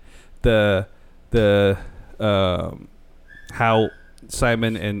the how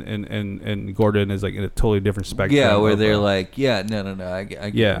Simon and Gordon is like in a totally different spectrum. Yeah, where of, they're like, no, I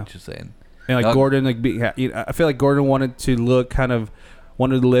get Yeah. what you're saying. and like Gordon I feel like Gordon wanted to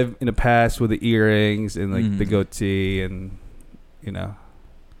live in the past with the earrings and like the goatee and Yeah,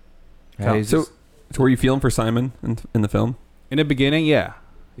 he's So just- were you feeling for Simon in the film? in the beginning, yeah.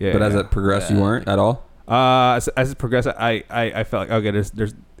 But as it progressed, you Yeah. weren't at all? as it progressed, I felt like, okay, there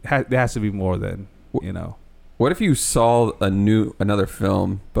has to be more than What if you saw another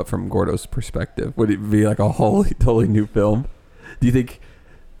film, but from Gordo's perspective? Would it be like a totally new film? Do you think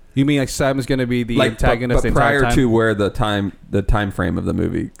You mean like Simon's gonna be the antagonist but the entire prior time? to where the time frame of the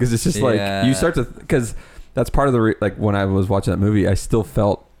movie? Because it's just like you start to, because that's part of the like when I was watching that movie, I still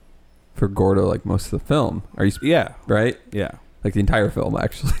felt for Gordo like most of the film. Are you Yeah, right? yeah, Like the entire film,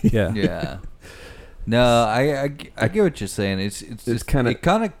 actually. yeah. Yeah. No, I get what you're saying. It's just kinda- it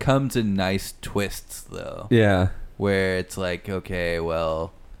kind of comes in nice twists though. Yeah. Where it's like, okay,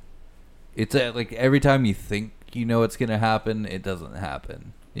 well, it's like every time you think you know what's gonna happen, it doesn't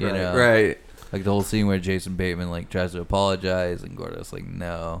happen. You know, Right. Like the whole scene where Jason Bateman like tries to apologize and Gordo's like,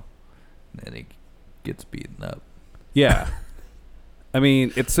 no, and then he gets beaten up. Yeah. I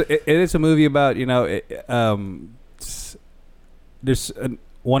mean, it is a movie about there's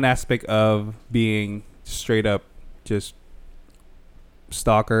one aspect of being straight up just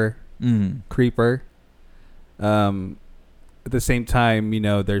stalker, creeper. At the same time,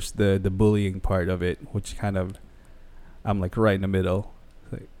 there's the bullying part of it, which kind of I'm like right in the middle.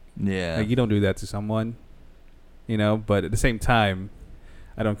 Yeah. Like you don't do that to someone, But at the same time,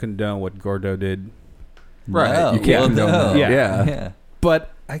 I don't condone what Gordo did. Right. No, You can't condone that. Yeah. Yeah.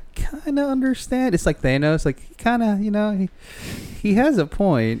 But I kind of understand. It's like Thanos. Like he kind of, he has a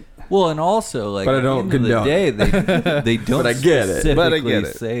point. Well, and also like But I at don't the end of the condone day, they don't But I get it. But I specifically get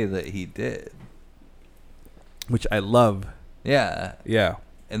it. say that he did. Which I love. Yeah. Yeah.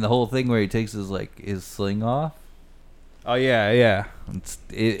 And the whole thing where he takes his sling off. Oh yeah.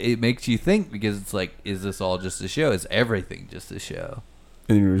 It makes you think because it's like, is this all just a show? Is everything just a show?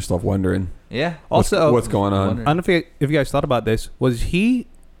 And you're just left wondering. Yeah. Also, what's going on? I don't know if you guys thought about this. Was he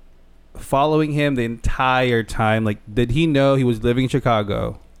following him the entire time? Like, did he know he was living in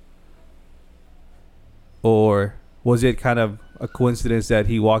Chicago? Or was it kind of a coincidence that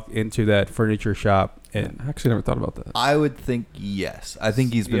he walked into that furniture shop and I actually never thought about that. I would think yes. I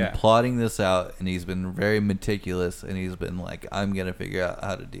think he's been Yeah. plotting this out, and he's been very meticulous, and he's been like, I'm going to figure out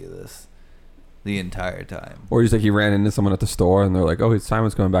how to do this the entire time. Or he's like, he ran into someone at the store and they're like, oh,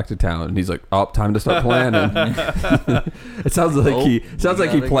 Simon's coming back to town. And he's like, oh, time to start planning. It sounds like Oh, he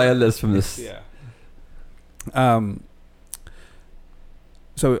gotta planned this from this. yeah.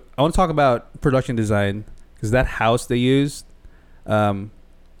 So I want to talk about production design because that house they used,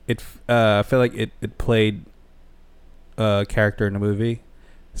 I feel like it played a character in the movie.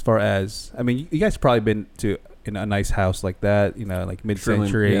 As far as, I mean, you guys probably been to in a nice house like that, you know, like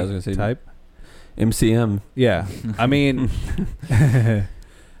mid-century Yeah, I was gonna say type. MCM. Yeah, I mean,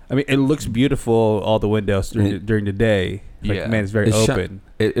 it looks beautiful all the windows during the day. Like, Yeah. man, it's very It's open.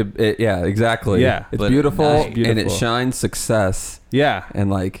 Yeah, exactly. Yeah. It's But beautiful, at night- and Beautiful. it shines success. Yeah, And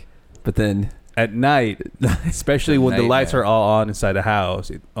like, but then at night, especially when the lights Nightmare. are all on inside the house,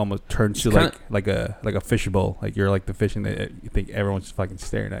 it almost turns It's to kinda- like a fishbowl. Like you're like the fish, and you think everyone's just fucking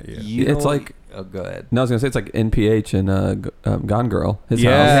staring at you. It's like- oh, go ahead. no, I was gonna say it's like NPH and Gone Girl. His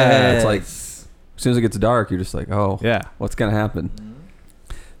Yes. house. It's like as soon as it gets dark, you're just like, oh, Yeah. what's gonna happen?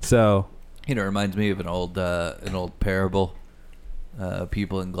 So You know, it reminds me of an old parable.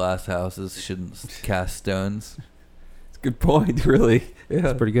 People in glass houses shouldn't cast stones. It's a good point, really. Yeah.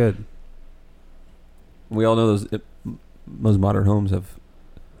 it's pretty good. We all know most modern homes have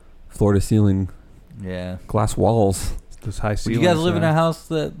floor to ceiling Yeah. glass walls. Those high Would ceilings. you guys live in a man. house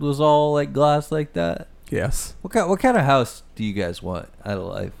that was all like glass like that? Yes. What kind of house do you guys want out of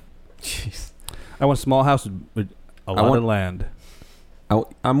life? Jeez. I want a small house with a lot want- of land.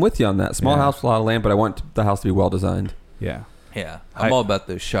 I'm with you on that. Small Yeah. house with a lot of land, but I want the house to be well designed. Yeah. Yeah, I'm I- all about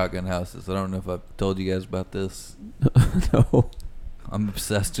those shotgun houses. I don't know if I've told you guys about this. No. I'm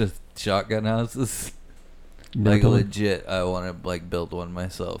obsessed with shotgun houses. Never Like told me. legit, I want to like build one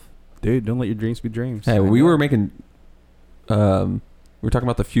myself. Dude, don't let your dreams be dreams. Hey, I we know. were making. We were talking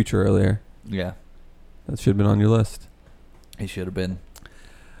about the future earlier. Yeah, That should have been on your list. it should have been.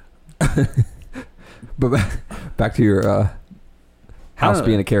 But back to your house don't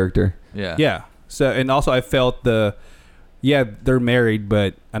being know. a character. Yeah. Yeah. So, and also I felt they're married,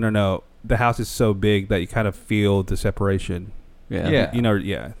 but I don't know. The house is so big that you kind of feel the separation. Yeah. You know,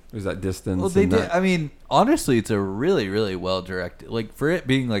 yeah. There's that distance. Well, they and did. that- I mean, honestly, it's a really, really well directed. Like for it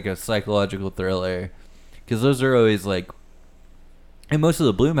being like a psychological thriller, because those are always like, and most of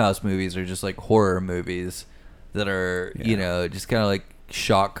the Blumhouse movies are just like horror movies that are Yeah. you know just kind of like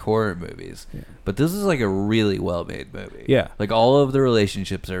shock horror movies. Yeah. But this is like a really well made movie. Yeah. Like all of the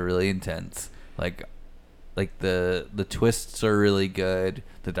relationships are really intense. Like the twists are really good.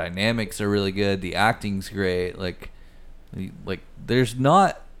 The dynamics are really good. The acting's great. Like there's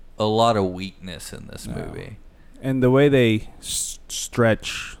not a lot of weakness in this No. movie. And the way they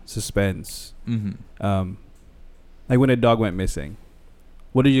stretch suspense, Mm-hmm. like when a dog went missing,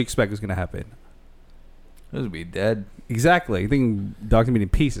 what did you expect was going to happen? It would be dead. Exactly. You think dog's gonna be in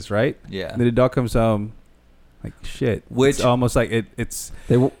pieces, right? Yeah. And then the dog comes home, like shit. Which- it's almost like it's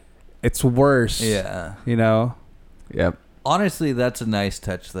They w- it's worse. Yeah. You know. Yep. Honestly, that's a nice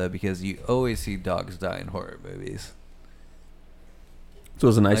touch though, because you always see dogs die in horror movies. So it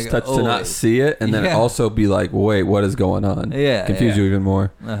was a nice Like, touch to not always. see it and then Yeah. also be like, wait, what is going on? Yeah. Confuse you even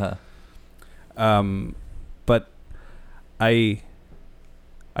more. Uh-huh. But I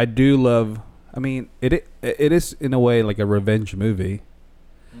do love. I mean, it is in a way like a revenge movie.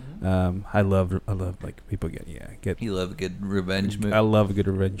 I love like people get. You love a good revenge movie. I love a good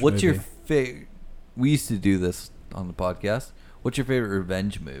revenge. What's your movie. favorite? We used to do this on the podcast. What's your favorite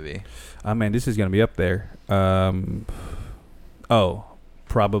revenge movie? Oh man, this is gonna be up there.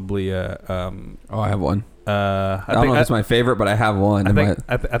 Probably Oh, I have one. I I don't know if it's my favorite, but I have one.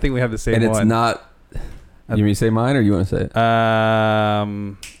 I think we have the same and one. it's not. You mean to say mine or you want to say it? I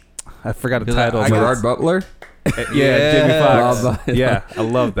forgot the Because title. I but got- Gerard Butler? yeah, Jamie Yes. Foxx. Yeah, I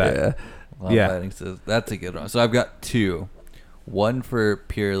love that. Yeah. Law Yeah. Fighting says that's a good one. So I've got two. One for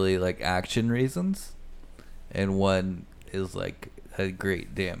purely like action reasons, and one is like a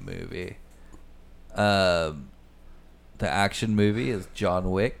great damn movie. The action movie is John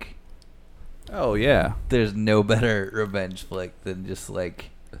Wick. Oh yeah. There's no better revenge flick than just like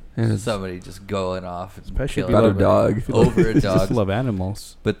And it's- somebody just going off, and Especially if killing you About a everybody dog. over a Just dog. love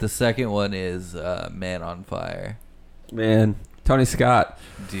animals. But the second one is Man on Fire. Man, Tony Scott.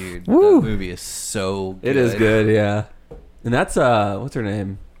 Dude, Woo. that movie is so good. It is good, yeah. And that's what's her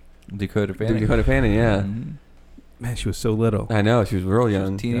name? Dakota Fanning. Dakota Fanning, yeah. Mhm. Man, she was so little. I know, she was real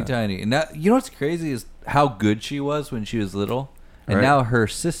young. Teeny yeah. tiny. And that, you know what's crazy is how good she was when she was little. And Right. now her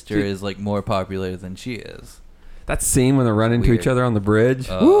sister Dude. is like more popular than she is. That scene when they're running into Weird. each other on the bridge.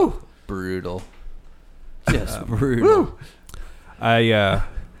 Oh, brutal. Just brutal.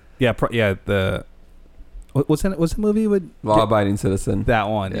 What's the movie with Law-abiding citizen. that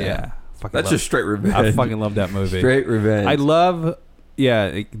one? Yeah. Yeah. Fucking That's love- just straight revenge. I fucking love that movie. Straight revenge. I love,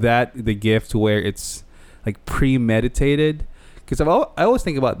 the gift where it's like premeditated. Because I always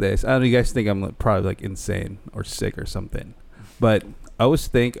think about this. I don't know, you guys think I'm probably like insane or sick or something, but I always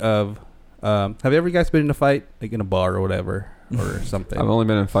think of, have you ever guys been in a fight, like in a bar or whatever, or something? I've only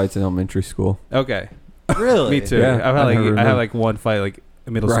been in fights in elementary school. Okay, Really? me too. Yeah, I've had I never I had know. like one fight like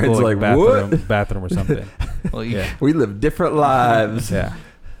in middle Ryan's school, like like, bathroom or something. Well, you, Yeah. We live different lives. Yeah,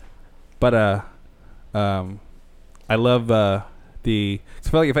 but I love I feel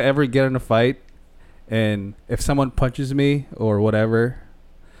like if I ever get in a fight, and if someone punches me or whatever,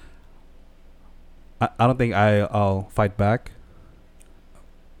 I don't think I'll fight back.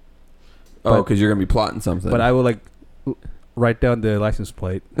 Oh, But- because you're gonna be plotting something. But I will like write down the license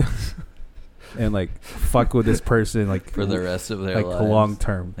plate and like fuck with this person like for the rest of their like lives. long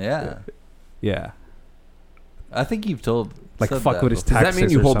term. Yeah. Yeah, I think you've told. like said fuck that with his before. Does that mean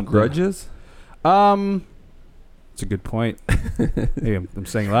taxes you or hold something. grudges? It's a good point. Hey, I'm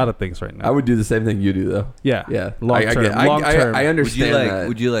saying a lot of things right now. I would do the same thing you do, though. Yeah, Yeah, long term. Long I term. Would you understand like? that.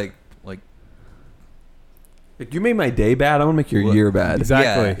 Would you like? Like, you made my day bad. I want to make your Well, year bad.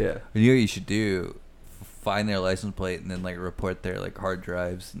 Exactly. Yeah. You know what you should do? Find their license plate and then like report their like hard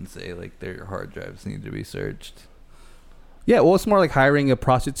drives and say like their hard drives need to be searched. Yeah, well, it's more like hiring a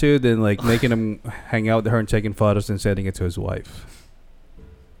prostitute than like making him hang out with her and taking photos and sending it to his wife.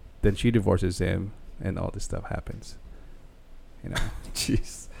 Then she divorces him, and all this stuff happens. You know,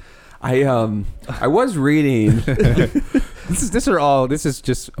 Jeez. I was reading. this is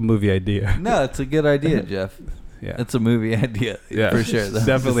just a movie idea. No, it's a good idea, Jeff. Yeah, It's a movie idea. yeah, for sure. That's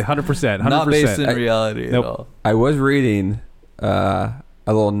definitely 100%. not based in 100%. reality Nope. at all. I was reading a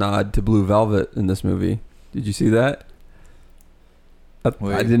little nod to Blue Velvet in this movie. Did you see that? I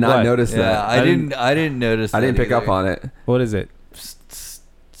Wait, did not what? notice Yeah, that. I didn't notice. I didn't that pick up either. on it. What is it?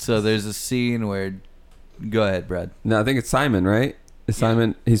 So there's a scene where. Go ahead, Brad. No, I think it's Simon, right? Is Yeah.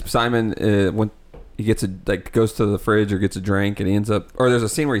 Simon? He's Simon. When he gets goes to the fridge or gets a drink, and he ends up. Or there's a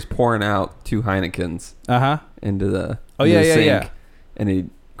scene where he's pouring out 2 Heinekens Uh huh. into the. Oh, into yeah, the yeah, sink, yeah. And he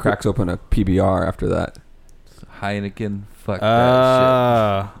cracks open a PBR after that. Heineken. Fuck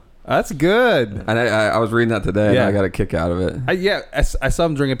that That's good. And I was reading that today, Yeah. and I got a kick out of it. I saw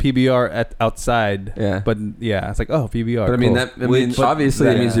him drink a PBR outside. Yeah. But yeah, it's like, oh, PBR. But I mean, cool. Which- obviously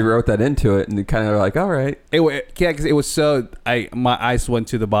that- it means he wrote that into it, and he kind of like, all right, because it was so. My eyes went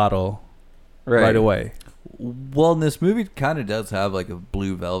to the bottle right away. Well, and this movie kind of does have like a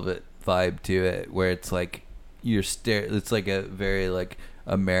Blue Velvet vibe to it, where it's like it's like a very like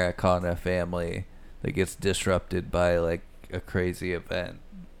Americana family that gets disrupted by like a crazy event.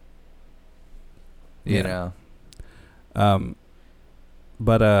 You Yeah. know,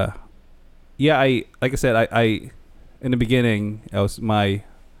 But yeah, like I said, I in the beginning,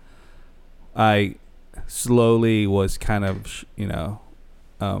 I slowly was kind of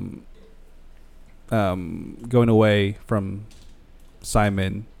going away from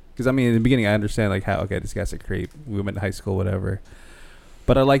Simon, because I mean in the beginning I understand like how, okay, this guy's a creep, we went to high school, whatever,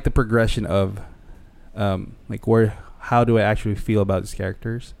 but I like the progression of like how do I actually feel about these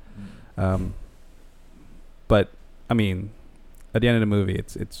characters. But I mean, at the end of the movie,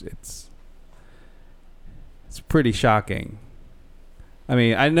 it's pretty shocking. I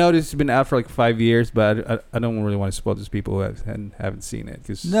mean, I know this has been out for like 5 years, but I don't really want to spoil this to people who haven't seen it.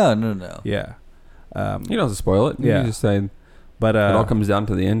 Cause, no. yeah. you don't have to spoil it. Yeah. You just say But it all comes down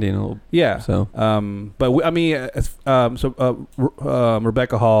to the ending. yeah. So But I mean,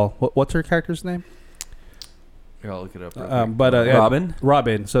 Rebecca Hall. What's her character's name? Here, I'll look it up. real quick. Yeah, Robin.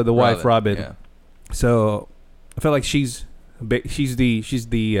 Robin. So the wife, Robin. Yeah. So I feel like she's basically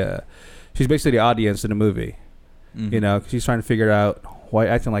the audience in the movie. Mhm. You know, 'cause she's trying to figure out why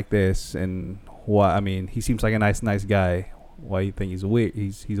acting like this and why. I mean, he seems like a nice guy. Why you think he's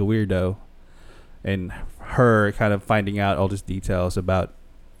he's a weirdo? And her kind of finding out all these details about,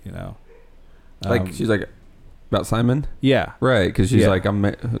 Like she's like about Simon, yeah, right? Because she's Yeah. like,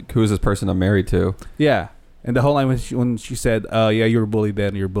 who is this person I'm married to? yeah. And the whole line when she said, "Oh yeah, you were bullied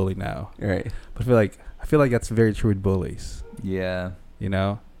then, you're bullied now." Right. But I feel like that's very true with bullies. Yeah. You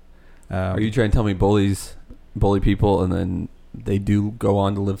know. Are you trying to tell me bullies bully people, and then they do go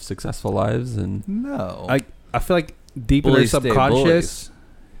on to live successful lives. And No. I feel like deep in their Bullies stay subconscious.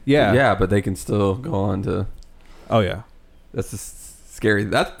 Yeah. yeah, but they can still go on to. Oh yeah. That's just scary.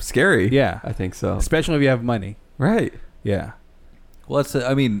 That's scary. Yeah. I think so. Especially if you have money. Right. Yeah. Well,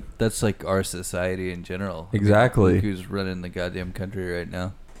 that's like our society in general. Exactly. Look who's running the goddamn country right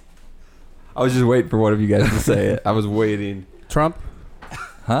now? I was just waiting for one of you guys to say it. I was waiting. Trump.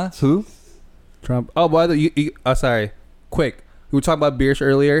 Huh? Who? Trump. Oh, by the way, sorry. Quick. We were talking about beers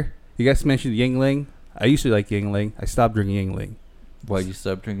earlier. You guys mentioned Yingling. I used to like Yingling. I stopped drinking Yingling Why'd you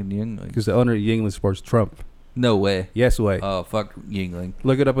stop drinking Yingling? because the owner of Yingling supports Trump. No way. Yes way. Oh, fuck Yingling.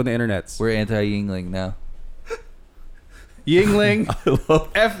 Look it up on the internets. We're anti-Yingling now. Yingling.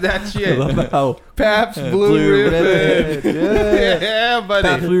 F that shit. I love how Pabst Blue, Blue Ribbon. Ribbon. Yeah, buddy.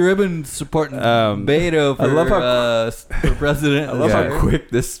 Pabst Blue Ribbon supporting Beto for, I love how- for president. I love Yeah. how quick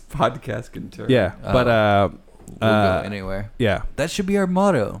this podcast can turn. Yeah, but We'll go anywhere. yeah. That should be our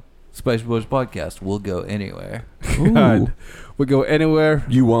motto. Spice Boys Podcast. We'll go anywhere. God. We go anywhere.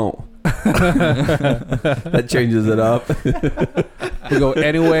 You won't. That changes it up. We go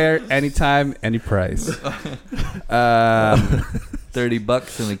anywhere, anytime, any price.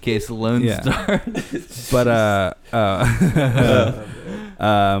 $30 in a case of Lone Yeah. Star. But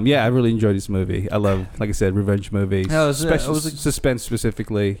yeah, I really enjoyed this movie. I love, like I said, revenge movies. Yeah, it was Especially a suspense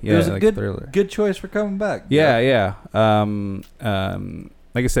specifically. Yeah, it was a like good, thriller. good choice for coming back. Yeah, yeah.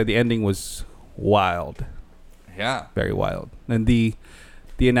 Like I said, the ending was wild, Yeah. very wild, and the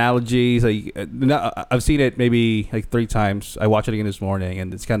analogies. Like, I've seen it maybe like 3 times. I watched it again this morning,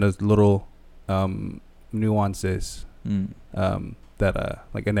 and it's kind of little nuances that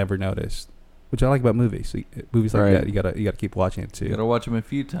like I never noticed, which I like about movies. So, movies like Right. that, you gotta keep watching it too. You gotta watch them a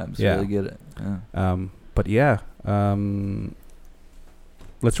few times to Yeah. really get it. Yeah. But yeah,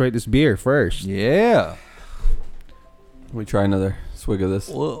 let's rate this beer first. Yeah. Let me try another swig of this.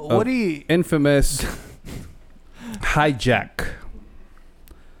 Well, what do you... Infamous Hijack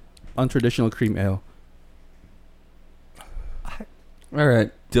untraditional cream ale. All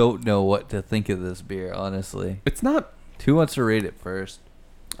right. Don't know what to think of this beer, honestly. It's not. Who wants to rate it first?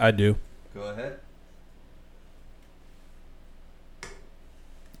 I do. Go ahead.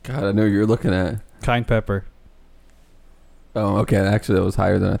 God, I know you're looking at. Cayenne pepper. Oh, okay. Actually, that was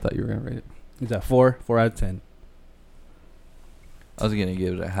higher than I thought you were gonna rate it. Is that 4? 4 out of 10. I was gonna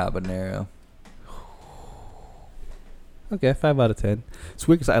give it a habanero. Okay, 5 out of 10. It's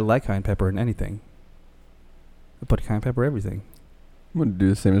weird because I like cayenne pepper in anything. I put cayenne pepper everything. I'm gonna do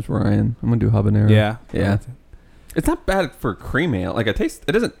the same as Ryan. I'm gonna do habanero. Yeah. Yeah. It's not bad for cream ale. Like, it tastes.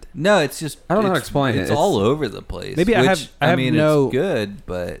 It doesn't. No, it's just... I don't know how to it's- explain it. It's It's- all over the place. Maybe I have mean, no- it's good,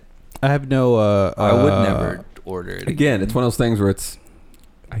 but I have no. I would never order it Again, it's one of those things where it's.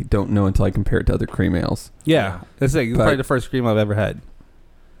 I don't know until I compare it to other cream ales. Yeah, it's like it's But- probably the first cream I've ever had.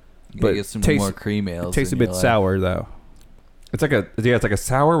 You gotta but get some tastes- more cream ales. It tastes a in bit your life. sour though. It's like it's like a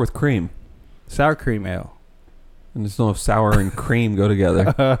sour with cream, Sour cream ale. and just know if sour and cream go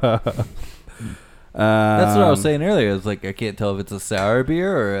together. That's what I was saying earlier. It's like I can't tell if it's a sour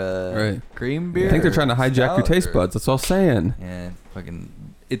beer or a Right. cream beer. I think they're or trying to hijack your stout taste or- buds. That's all I'm saying. Yeah, fucking.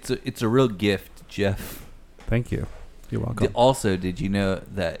 It's a real gift, Jeff. Thank you. You're welcome. Also, did you know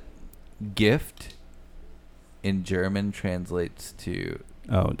that gift in German translates to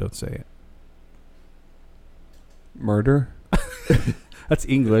Oh, don't say it. Murder. That's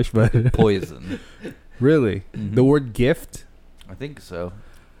English, but poison? really, Mhm. the word gift. I think so.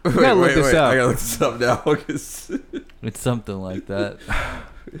 You gotta look this up. I gotta look this up now. 'Cause It's something like that.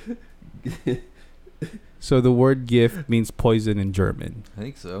 So the word gift means poison in German I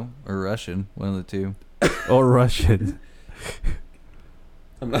think so. Or Russian. One of the two. or Russian.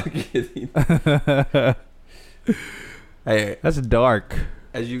 I'm not kidding. Hey, That's dark.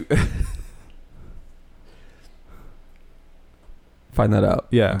 as you find that out.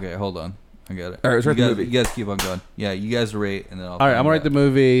 Yeah. Okay, hold on. I got it. All right, let's you rate the guys, movie. You guys keep on going. Yeah, you guys rate, and then I'll. All right, I'm gonna write the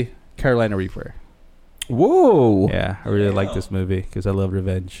movie Carolina Reaper. Whoa. Yeah, I really like this movie because I love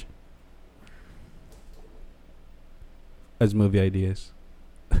revenge. As movie ideas.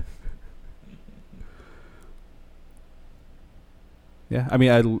 Yeah, I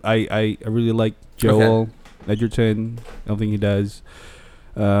mean, I really like Joel Edgerton. Everything he does.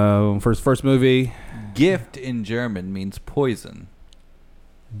 For his first movie, Gift in German means poison.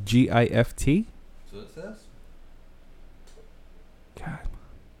 GIFT. So it says. God.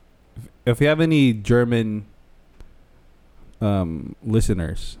 If you have any German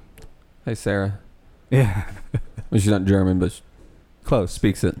listeners, Hey, Sarah. yeah, Well, she's not German, but she close.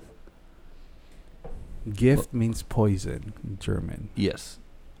 speaks it. Gift means poison in German. Yes.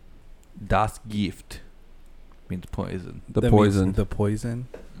 Das Gift. means poison. The That poison. means the poison.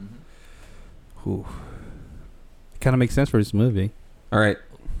 Mm-hmm. Ooh. Kind of makes sense for this movie. All right.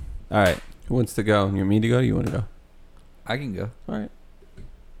 All right. Who wants to go? You want me to go? Or you want to go? I can go. All right.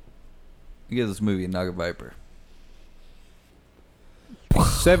 You give this movie a Naga Viper.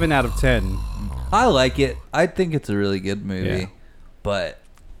 7 out of 10. I like it. I think it's a really good movie. Yeah. But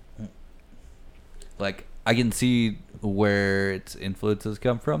like I can see where its influences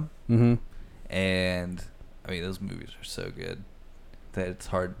come from. Mm-hmm. And I mean those movies are so good that it's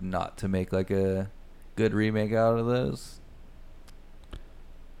hard not to make like a good remake out of those.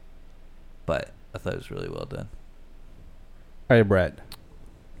 But I thought it was really well done. All right, Brad.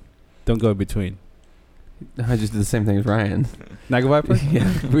 Don't go in between. I just did the same thing as Ryan. Naga Viper?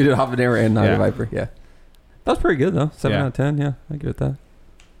 Yeah. We did Habanero and Naga Yeah. Viper. Yeah. That was pretty good, though. 7 Yeah. out of 10. Yeah. I give it that.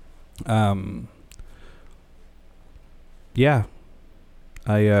 Yeah.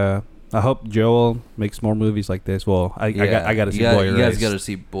 I hope Joel makes more movies like this. Well, I got to see Boy You guys Erased. got to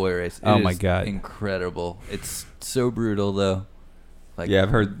see Boy Erased. It Oh my is God. incredible! It's so brutal though. Like Yeah, I've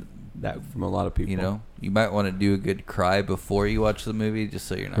heard that from a lot of people. you know, you might want to do a good cry before you watch the movie, just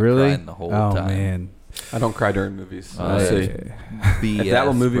so you're not Really? crying the whole Oh time. man. I don't cry during movies. Oh, I'll yeah. see. BS, If that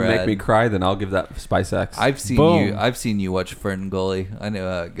will movie make Brad. me cry, then I'll give that Spice X. I've seen Boom. you. I've seen you watch Ferngully. I know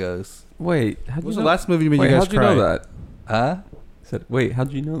how it goes. Wait, how'd What you was know? the last movie you made Wait, you guys how'd you cry? know that? Huh? I said, wait,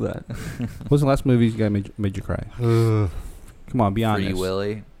 how'd you know that? What was the last movie you guys made you cry? Come on, be honest. Free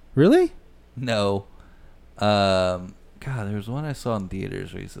Willy. Really? No. God, there was one I saw in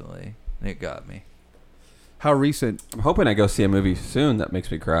theaters recently, and it got me. How recent? I'm hoping I go see a movie soon that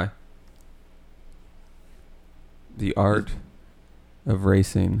makes me cry. The Art of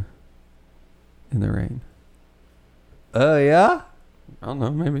Racing in the Rain. Oh yeah, I don't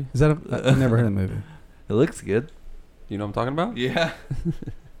know, maybe. Is that I've never heard of the movie. it looks good. You know what I'm talking about? Yeah.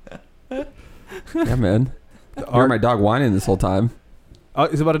 Yeah, man. The I heard my dog whining this whole time. Oh,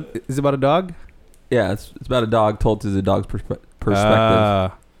 is it about a dog? Yeah, it's about a dog told through the dog's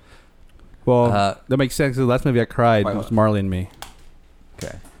perspective. Well, that makes sense. 'Cause the last movie I cried Why was not? Marley and Me.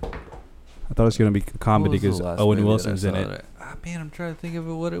 Okay. I thought it was gonna be comedy What was because the last Owen movie Wilson's that I in saw it. that man, I'm trying to think of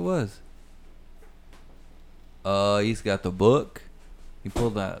what it was. He's got the book. He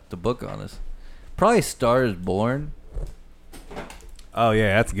pulled out the book on us. Probably Star is Born. Oh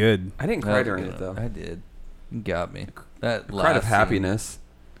yeah, that's good. I didn't That cry was a during good it, though. one. I did. You got me. That I cried of last scene. happiness.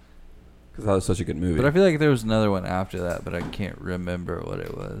 Because that was such a good movie. But I feel like there was another one after that, but I can't remember what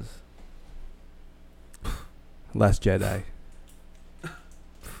it was. Last Jedi.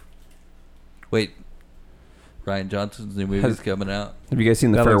 Wait. Ryan Johnson's new movie's coming out. Have you guys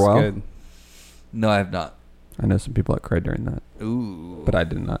seen The That looks Farewell? good. No, I have not. I know some people that cried during that, Ooh. but I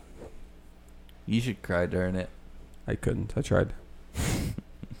did not. You should cry during it. I couldn't. I tried.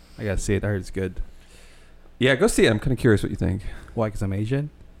 I gotta see it. I heard it's good. Yeah, go see it. I'm kind of curious what you think. Why? Because I'm Asian.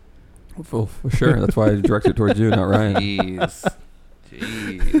 Well, for sure. That's why I directed it towards you, not Ryan. Jeez.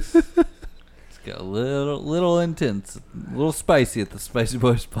 Jeez. It's got a little intense, a little spicy at the Spicy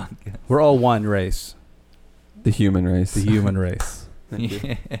Boys podcast. We're all one race, The human race. the human race. Thank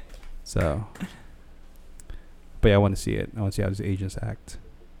you. Yeah. So, but yeah, I want to see it. I want to see how these Asians act.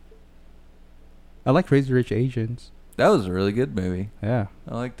 I like Crazy Rich Asians. That was a really good movie. Yeah.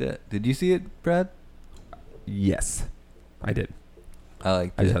 I liked it. Did you see it, Brad? Yes, I did. I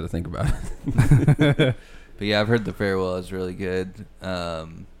liked I it. just had to think about it. But yeah, I've heard The Farewell is really good.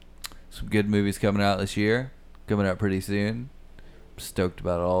 Some good movies coming out this year. Coming out pretty soon. I'm stoked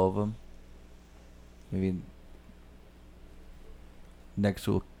about all of them. Maybe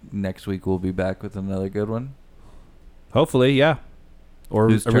next week we'll be back with another good one. Hopefully, yeah. Or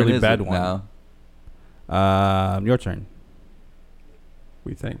Whose a turn really is bad it one. now? Your turn.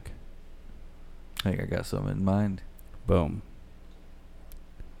 We think. I think I got some in mind. Boom.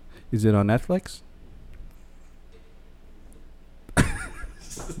 Is it on Netflix?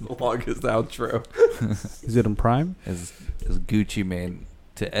 The longest outro. Is it on Prime? As Gucci Mane,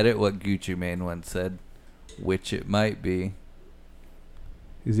 to edit what Gucci Mane once said, which it might be.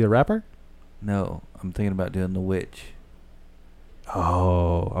 Is he a rapper? No, I'm thinking about doing The Witch.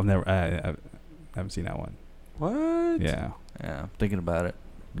 Oh, I haven't seen that one. What? Yeah. Yeah, I'm thinking about it.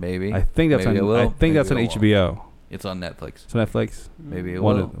 Maybe. I think that's Maybe I on. will. I think Maybe that's on I won't. HBO. It's on Netflix. It's on Netflix. Maybe it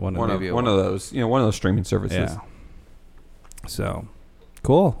One will. of- one of- One Maybe it of will. those, one of those streaming services. Yeah. So,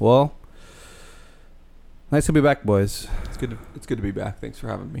 cool. Well, nice to be back, boys. It's good to be back. Thanks for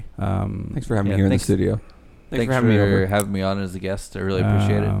having me. Um, Thanks for having Yeah, me here in the thanks- studio. Thanks for having me over. having me on as a guest. I really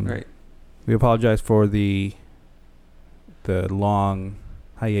appreciate Um, it. Great. We apologize for the long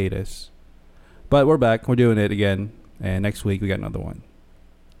hiatus, but we're back. We're doing it again, and next week we got another one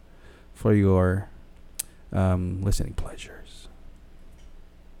for your listening pleasures.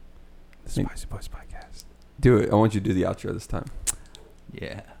 The Hey. Spicy Boys Podcast. Do it. I want you to do the outro this time.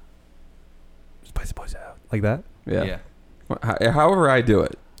 Yeah. Spicy Boys out. Like that? Yeah. However I do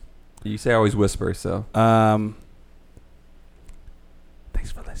it. You say I always whisper, so.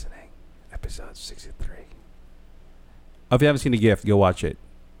 Thanks for listening. Episode 63. Oh, if you haven't seen The Gift, go watch it.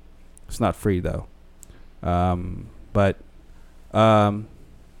 It's not free though.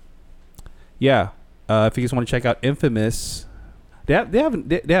 Yeah. If you guys want to check out Infamous, they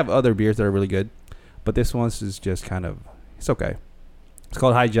have other beers that are really good, but this one's is just kind of, it's okay. It's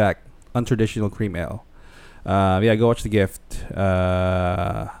called Hijack Untraditional Cream Ale. Yeah, go watch The Gift.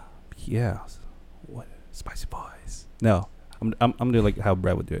 Yeah. What? Spicy Boys. No, I'm doing like how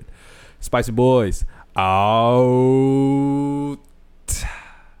Brad would do it. Spicy Boys. Out.